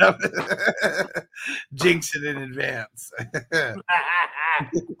can go. Jinx it in advance.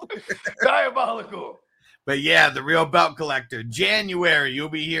 Diabolical. But yeah, the real belt collector. January, you'll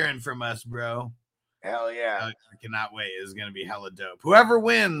be hearing from us, bro. Hell yeah. I cannot wait. It's going to be hella dope. Whoever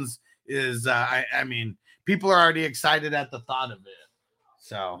wins is, I mean, people are already excited at the thought of it.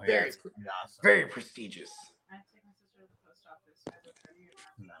 So, yeah, it's pretty awesome. Very prestigious.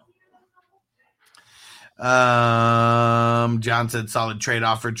 John said solid trade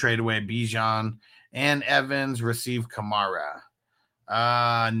offer, trade away Bijan and Evans, receive Kamara.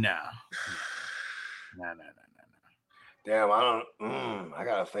 No. Damn, I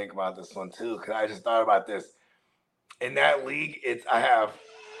gotta think about this one too, because I just thought about this. In that league, I have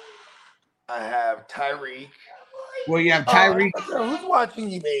Tyreek. Well, you have Tyreek. Who's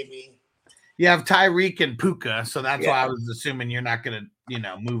watching you, baby? You have Tyreek and Puka, so that's why I was assuming you're not gonna,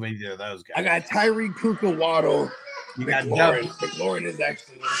 move either of those guys. I got Tyreek, Puka, Waddle. You got McLaurin. Dubs. McLaurin is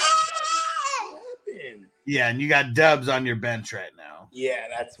actually. Yeah, and you got Dubs on your bench right now. Yeah,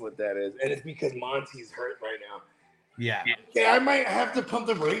 that's what that is, and it's because Monty's hurt right now. Yeah. Yeah, I might have to pump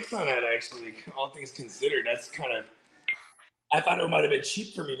the brakes on that. Actually, all things considered, that's kind of. I thought it might have been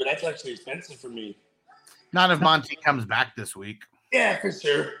cheap for me, but that's actually expensive for me. Not if Monty comes back this week. Yeah, for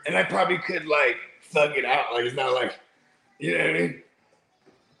sure. And I probably could thug it out. It's not you know what I mean?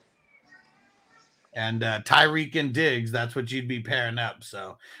 And Tyreek and Diggs, that's what you'd be pairing up.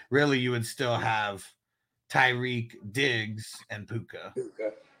 So really you would still have Tyreek, Diggs, and Puka.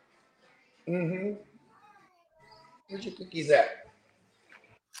 Mm-hmm. Where's your cookies at?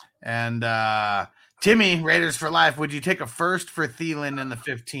 And Timmy, Raiders for life. Would you take a first for Thielen in the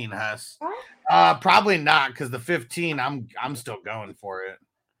 15, Huss? Probably not, because the 15, I'm still going for it.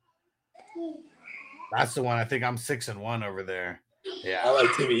 That's the one. I think I'm 6-1 over there. Yeah, I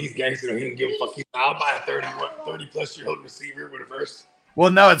like Timmy. He's gangster. He didn't give a fuck. I'll buy a 30-plus-year-old receiver with a first. Well,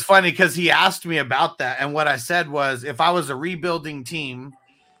 no, it's funny because he asked me about that, and what I said was, if I was a rebuilding team,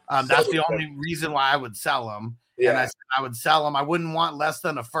 That's the only reason why I would sell him. Yeah. And I said I would sell him. I wouldn't want less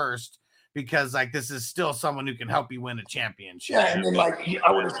than a first because like this is still someone who can help you win a championship. Yeah, and then like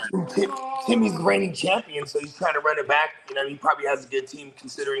I would assume Timmy's the reigning champion, so he's trying to run it back. You know, he probably has a good team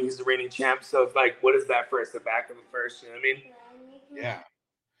considering he's the reigning champ. So it's like, what is that first? The back of the first? You know what I mean? Yeah.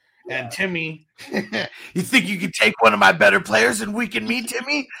 And Timmy, you think you can take one of my better players and weaken me,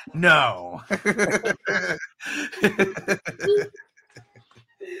 Timmy? No.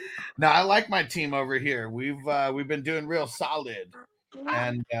 No, I like my team over here. We've been doing real solid,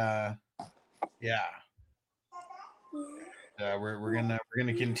 and we're gonna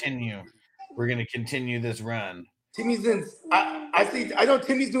continue. We're gonna continue this run. Timmy's in. I know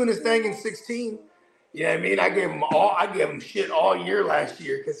Timmy's doing his thing in 16. Yeah, I mean, I gave him shit all year last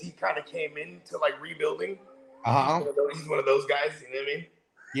year because he kind of came into like rebuilding. He's one of those guys. You know what I mean?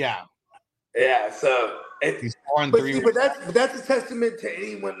 Yeah. Yeah. So he's 4-3. But that's a testament to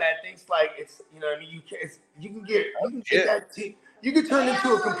anyone that thinks like it's, you know what I mean, you can get that team. You can turn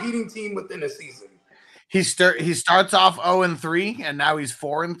into a competing team within a season. He starts off 0-3 and now he's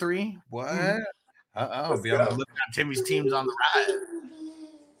 4-3. What? Be on the lookout. Timmy's team's on the rise.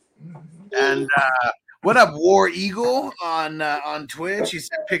 And what up, War Eagle on Twitch? He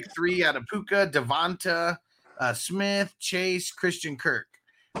said pick 3 out of Puka, Devonta, Smith, Chase, Christian Kirk.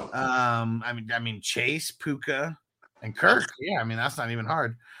 I mean Chase, Puka, and Kirk. Yeah, I mean that's not even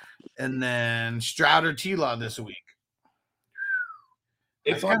hard. And then Stroud or T-Law this week.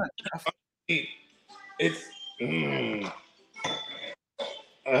 It's kind of tough.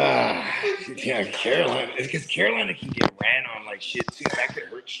 Yeah, Carolina. It's because Carolina can get ran on like shit too. That could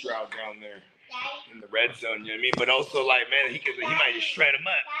hurt Stroud down there in the red zone. You know what I mean? But also like, man, he might just shred him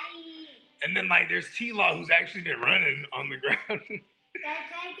up. And then like, there's T-Law who's actually been running on the ground.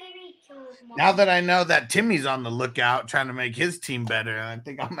 Now that I know that Timmy's on the lookout trying to make his team better, I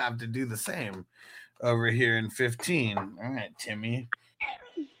think I'm gonna have to do the same over here in 15. All right, Timmy.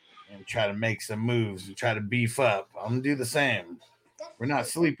 And try to make some moves and try to beef up. I'm gonna do the same. We're not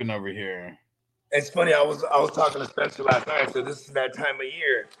sleeping over here. It's funny. I was talking to Spencer last night. I said this is that time of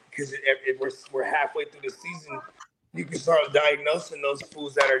year because we're halfway through the season. You can start diagnosing those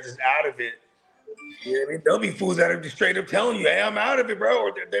fools that are just out of it. You know what I mean? There'll be fools that are just straight up telling you, "Hey, I'm out of it, bro."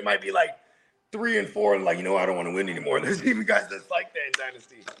 Or they might be like 3-4 and like, you know, I don't want to win anymore. There's even guys that's like that in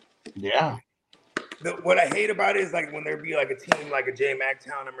Dynasty. Yeah. What I hate about it is like when there'd be like a team like a J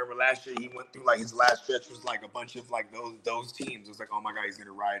Mactown. I remember last year he went through like his last stretch was like a bunch of like those teams. It was like, oh my God, he's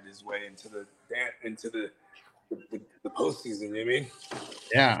gonna ride his way into the postseason. You know what I mean?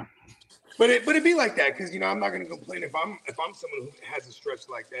 Yeah. But it'd be like that because, you know, I'm not gonna complain if I'm someone who has a stretch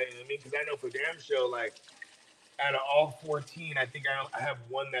like that. You know what I mean? Because I know for damn sure, like out of all 14, I think I have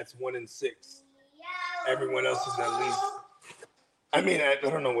one that's 1-6. Everyone else is at least. I mean, I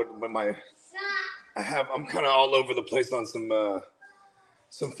don't know what my. I'm kind of all over the place on some 4-3s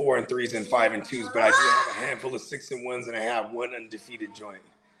and 5-2s, but I do have a handful of 6-1s and I have one undefeated joint.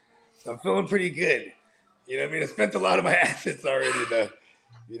 So I'm feeling pretty good. You know what I mean? I spent a lot of my assets already though.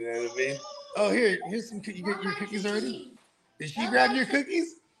 You know what I mean? Oh, here's some. You get your cookies already? Did she grab your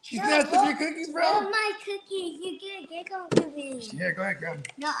cookies? She snatched up your cookies, bro. Oh, my cookies. You get them cookies. Yeah, go ahead, grab them.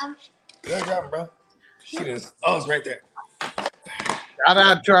 No, Go ahead, grab them, bro. She is. Oh, it's right there. Shout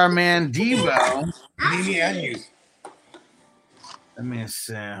out to our man Devo. Mimi and you. Let me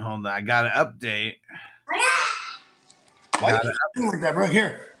see. Hold on. I got an update. Why you doing like that, bro?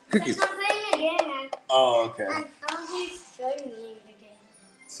 Here, cookies. I'm playing again, man. Oh, okay. Someone keeps shooting me again.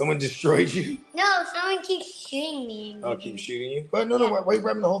 Someone destroyed you? No, someone keeps shooting me again. Oh, keep shooting you? But no. Why are you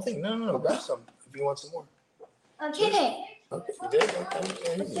grabbing the whole thing? No. Grab some if you want some more. Okay. Okay, you did?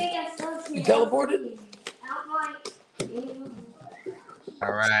 Okay. You You teleported?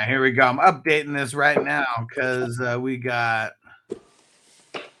 All right, here we go. I'm updating this right now because we got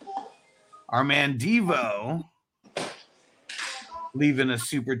our man Devo leaving a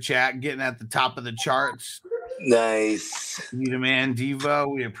super chat, getting at the top of the charts. Nice. You the man,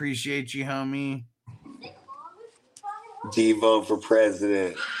 Devo. We appreciate you, homie. Devo for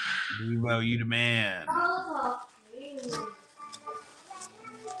president. Devo, you the man.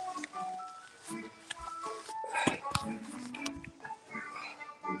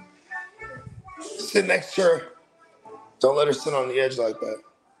 Sit next to her. Don't let her sit on the edge like that.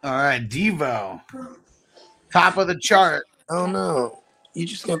 All right, Devo. Top of the chart. Oh, no. You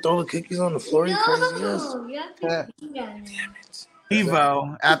just gonna throw the cookies on the floor, you crazy ass? Damn it.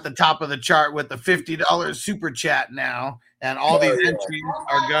 Devo at the top of the chart with the $50 super chat now. And all these entries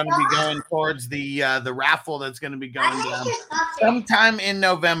are going to be going towards the raffle that's going to be going down sometime in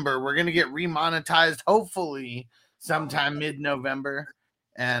November. We're going to get remonetized, hopefully sometime mid-November.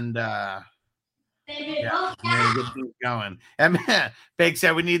 And yeah, we're gonna get things going. And man, Bake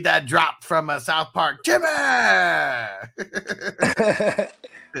said we need that drop from South Park. Timmy!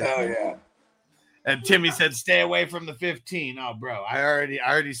 Oh yeah. And Timmy said, "Stay away from the 15." Oh, bro, I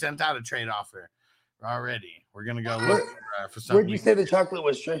already sent out a trade offer already. We're gonna go look for something. Where'd you say the chocolate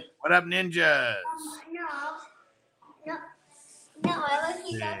was, Trey? What up, ninjas? No, I like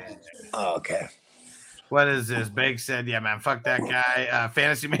you. Oh, okay. What is this? Bake said, "Yeah, man, fuck that guy.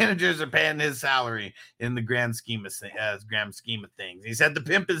 Fantasy managers are paying his salary in the grand scheme of things." He said the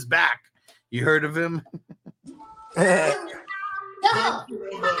pimp is back. You heard of him? No.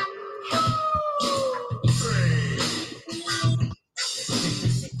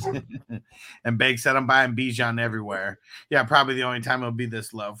 And Bake said, "I'm buying Bijan everywhere." Yeah, probably the only time it'll be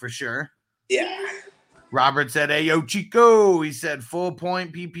this low for sure. Yeah. Robert said, "Hey, yo, Chico." He said, "Full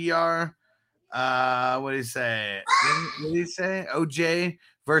point PPR." What did he say? What did he say? OJ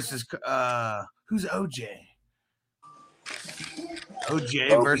versus who's OJ?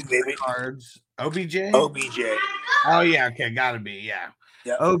 OJ versus the Cards. OBJ? OBJ. Oh yeah, okay, gotta be, yeah.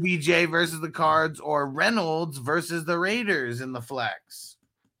 Yep. OBJ versus the Cards or Reynolds versus the Raiders in the flex.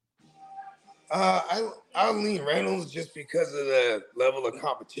 I'll lean Reynolds just because of the level of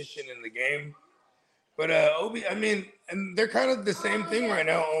competition in the game. But and they're kind of the same thing right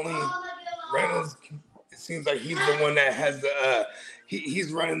now. Only Reynolds, it seems like he's the one that has the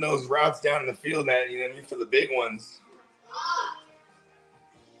he's running those routes down the field that for the big ones.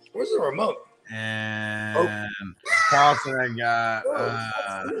 Where's the remote? And Carlson, I got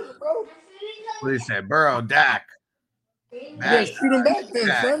what do you say? Burrow, Dak. Yeah, shoot him back then,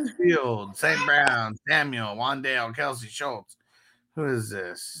 son. Field, St. Brown, Samuel, Wandale, Kelsey, Schultz. Who is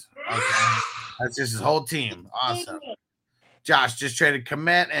this? Okay. That's just his whole team. Awesome. Josh just traded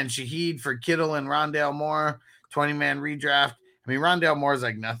Komet and Shaheed for Kittle and Rondale Moore. 20-man redraft. I mean, Rondale Moore's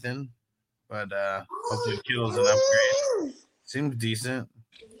like nothing, but hopefully Kittle's an upgrade. Seems decent.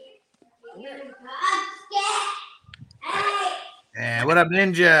 And what up,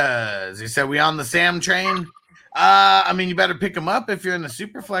 ninjas? He said, "We on the Sam train?" I mean, you better pick him up if you're in the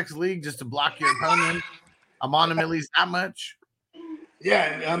Superflex league just to block your opponent. I'm on him at least that much.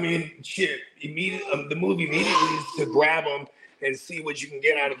 Yeah, I mean, shit. The move immediately is to grab him and see what you can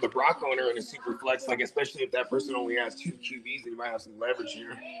get out of the Brock owner in a Superflex. Like, especially if that person only has 2 QBs, then you might have some leverage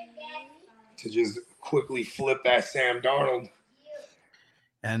here to just quickly flip that Sam Darnold.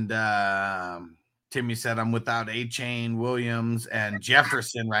 And Timmy said, "I'm without A-Chain, Williams, and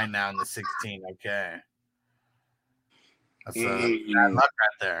Jefferson right now in the 16. Okay. That's bad luck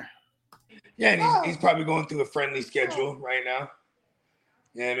right there. Yeah, and he's probably going through a friendly schedule right now.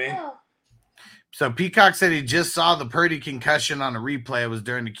 You know what I mean? So Peacock said he just saw the Purdy concussion on a replay. It was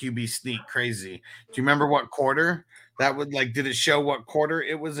during the QB sneak. Crazy. Do you remember what quarter that would did it show what quarter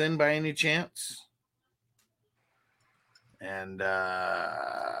it was in by any chance? And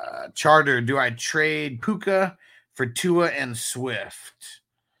Charter, do I trade Puka for Tua and Swift?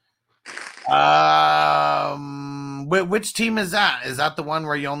 Which team is that? Is that the one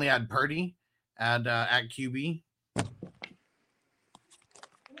where you only had Purdy at QB?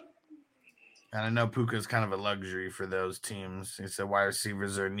 And I know Puka is kind of a luxury for those teams. He said wide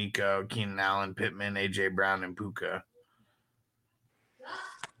receivers are Nico, Keenan Allen, Pittman, AJ Brown, and Puka.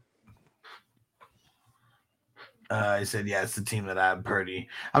 He said, "Yeah, it's the team that I had Purdy.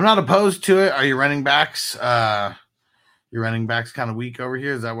 I'm not opposed to it. Are your running backs? Your running backs kind of weak over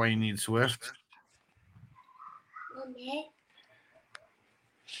here. Is that why you need Swift?"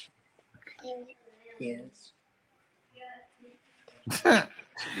 Yes.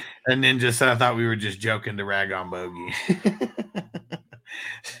 And Ninja said, "I thought we were just joking to rag on Bogey."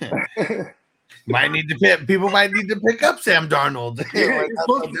 People might need to pick up Sam Darnold. Yeah, you're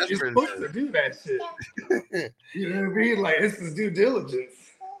supposed to do that shit. You know what I mean? Like, this is due diligence.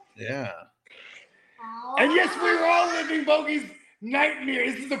 Yeah. And yes, we were all living Bogey's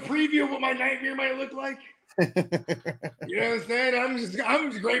nightmare. This is a preview of what my nightmare might look like. You know what I'm saying?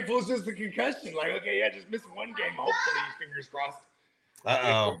 I'm just grateful it's just a concussion. Like, okay, yeah, just missed one game. Hopefully, fingers crossed.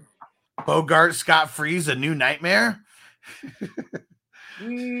 Uh-oh. Bogart Scott Freeze, a new nightmare?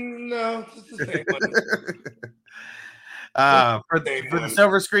 No, it's the same one. For the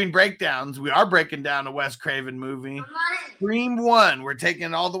silver screen breakdowns, we are breaking down a Wes Craven movie. Scream 1. We're taking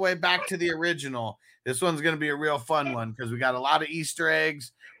it all the way back to the original. This one's going to be a real fun one because we got a lot of Easter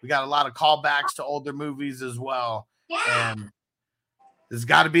eggs. We got a lot of callbacks to older movies as well. And this has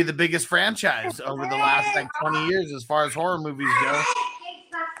got to be the biggest franchise over the last 20 years as far as horror movies go.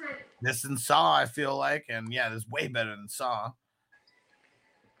 This and Saw, I feel like. And yeah, this is way better than Saw.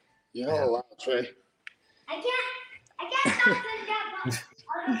 You're a lot, Trey. I can't stop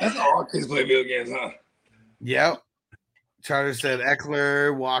That's how all kids play video games, huh? Yep. Charter said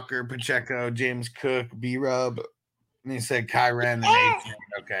Eckler, Walker, Pacheco, James Cook, B-Rub. And he said Kyren and Nathan.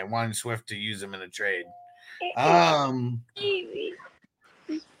 Okay, wanted Swift to use him in a trade. I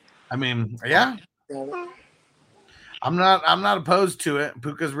mean, yeah. I'm not opposed to it.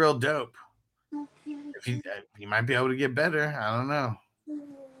 Puka's real dope. If he might be able to get better. I don't know.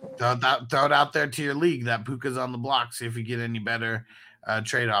 Throw it out there to your league that Puka's on the block. See if you get any better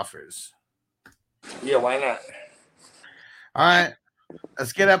trade offers. Yeah, why not? All right,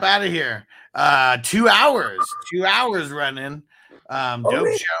 let's get up out of here. 2 hours running.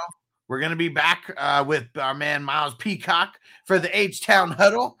 Dope show. We're gonna be back with our man Miles Peacock for the H-Town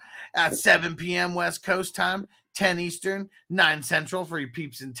Huddle at 7 p.m. West Coast time, 10 Eastern, 9 Central for you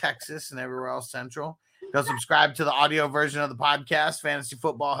peeps in Texas and everywhere else Central. Go subscribe to the audio version of the podcast, Fantasy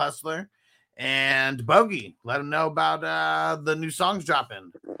Football Hustler, and Bogey. Let them know about the new songs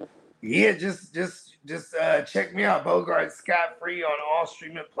dropping. Yeah, just check me out, Bogart Scott Free on all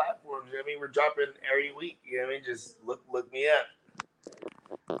streaming platforms. You know what I mean, we're dropping every week. You know what I mean, just look me up.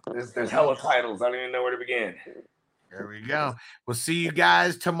 There's hella titles. I don't even know where to begin. There we go. We'll see you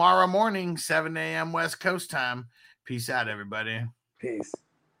guys tomorrow morning, 7 a.m. West Coast time. Peace out, everybody. Peace.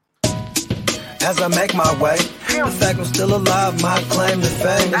 As I make my way, the fact I'm still alive, my claim to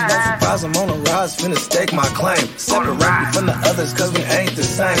fame. It's no surprise I'm on a rise, finna stake my claim. Separate me from the others, cause we ain't the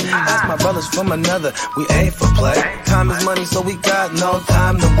same. Ask my brothers from another, we ain't for play. Time is money, so we got no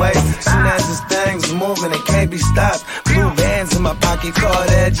time to waste. Soon as this thing's moving, it can't be stopped. Blue bands in my pocket, call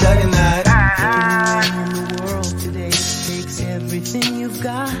that juggernaut. In the world today takes everything you've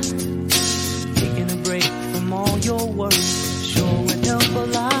got. Taking a break from all your work sure would help a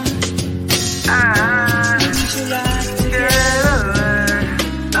lot.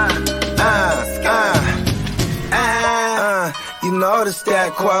 You know the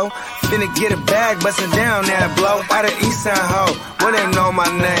stat quo. Finna get a bag, bustin' down that blow. Out of Eastside Ho, where they know my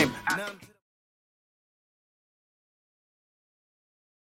name.